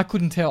 But I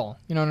couldn't tell.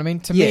 You know what I mean?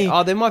 To me...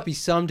 there might be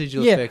some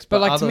digital effects. But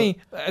like to me,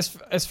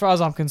 as far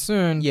as I'm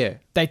concerned,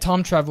 they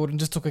time traveled and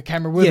just took a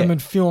camera with them and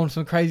filmed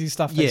some crazy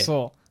stuff they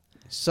saw.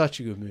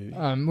 Such a good movie.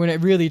 When it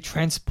really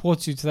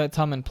transports you to that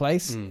time and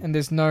place, and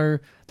there's no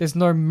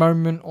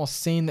moment or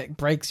scene that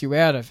breaks you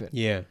out of it.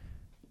 Yeah.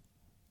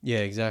 Yeah,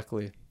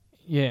 exactly.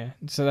 Yeah,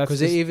 so that's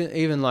because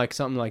even like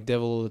something like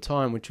Devil All the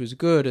Time, which was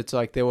good. It's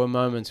like there were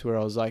moments where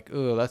I was like,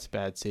 "Oh, that's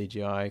bad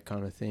CGI,"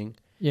 kind of thing.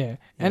 Yeah,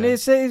 and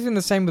it's even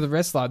the same with The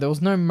Wrestler. There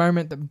was no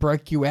moment that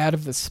broke you out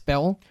of the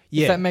spell.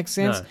 If that makes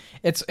sense.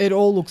 No. It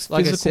all looks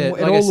physical.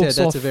 It all looks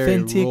that's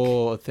authentic. A very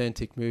raw,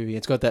 authentic movie.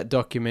 It's got that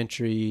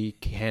documentary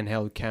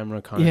handheld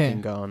camera kind of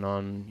thing going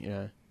on. You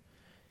know.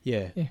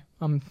 Yeah. Yeah.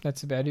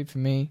 That's about it for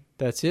me.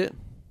 That's it.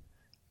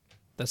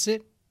 That's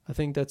it. I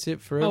think that's it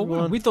for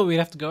everyone. We thought we'd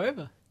have to go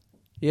over.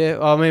 Yeah,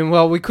 I mean,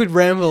 well, we could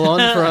ramble on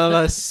for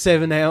another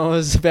 7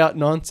 hours about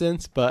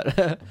nonsense,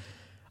 but...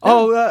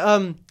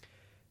 one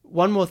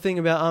more thing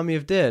about Army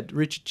of Dead,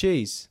 Richard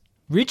Cheese.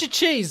 Richard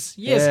Cheese,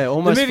 yes. Yeah,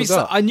 almost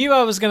forgot. I knew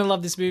I was going to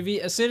love this movie.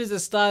 As soon as it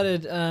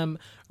started,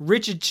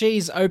 Richard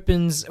Cheese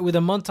opens with a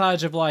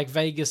montage of like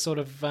Vegas sort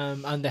of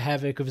under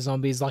havoc of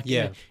zombies, like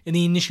in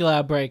the initial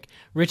outbreak.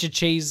 Richard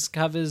Cheese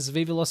covers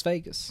Viva Las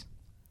Vegas.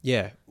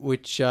 Yeah,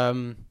 which...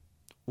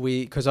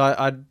 because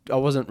I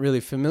wasn't really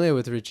familiar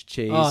with Richard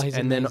Cheese,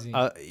 and amazing.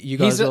 Then you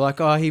guys were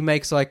like, he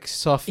makes like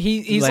soft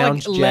he's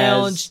lounge like jazz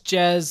lounge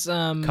jazz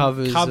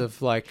covers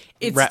of like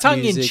it's rap tongue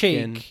in music cheek.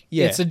 And,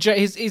 it's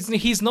a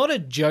he's not a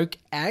joke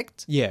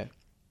act. Yeah,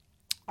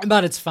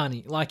 but it's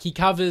funny. Like he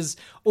covers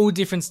all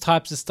different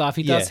types of stuff.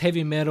 He does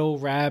heavy metal,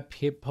 rap,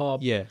 hip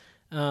hop,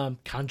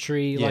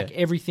 country, like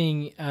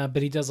everything.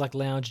 But he does like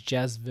lounge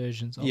jazz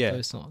versions of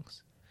those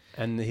songs.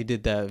 And he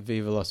did that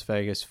Viva Las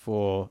Vegas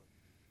for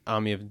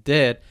Army of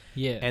Dead.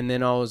 Yeah. And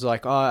then I was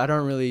like,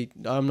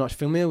 I'm not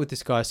familiar with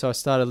this guy. So I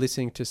started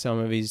listening to some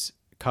of his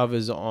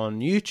covers on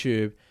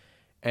YouTube.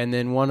 And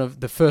then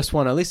the first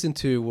one I listened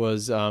to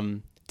was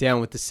Down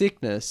with the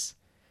Sickness.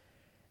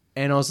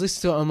 And I was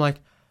listening to it. I'm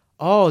like,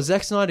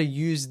 Zack Snyder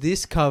used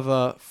this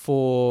cover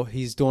for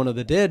his Dawn of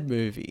the Dead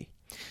movie.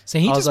 So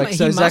he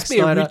must be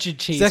a Richard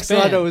Cheese fan. Zack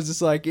Snyder was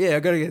just like, I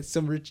got to get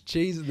some Richard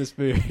Cheese in this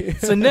movie.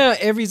 So now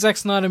every Zack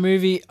Snyder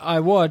movie I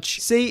watch,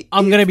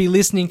 I'm going to be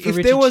listening for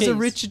Richard Cheese. If there was a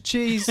Richard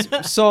Cheese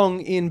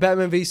song in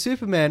Batman v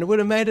Superman, it would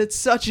have made it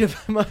such a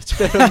much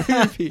better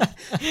movie.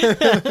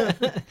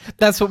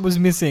 That's what was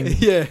missing.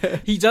 Yeah.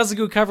 He does a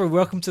good cover of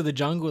Welcome to the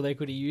Jungle they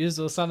could have used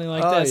or something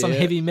like that. Some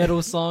heavy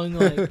metal song.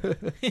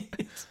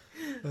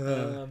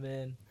 Oh,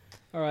 man.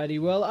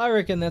 Alrighty, well, I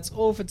reckon that's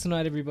all for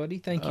tonight, everybody.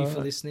 Thank you for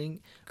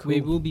listening. Cool.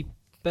 We will be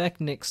back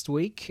next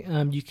week.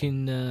 You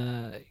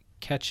can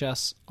catch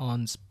us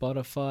on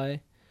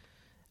Spotify,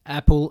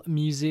 Apple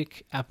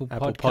Music, Apple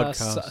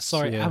Podcasts,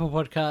 Apple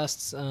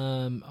Podcasts,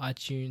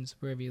 iTunes,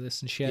 wherever you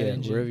listen.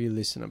 Wherever you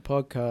listen to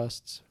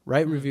podcasts.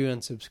 Rate, review,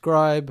 and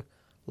subscribe.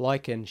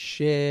 Like and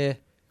share.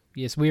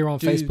 Yes, we are on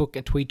Facebook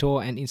and Twitter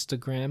and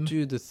Instagram.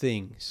 Do the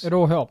things. It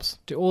all helps.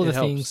 Do all the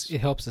things. It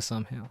helps us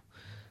somehow.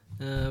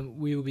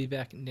 We will be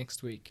back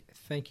next week.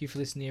 Thank you for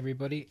listening,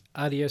 everybody.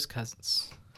 Adios, cousins.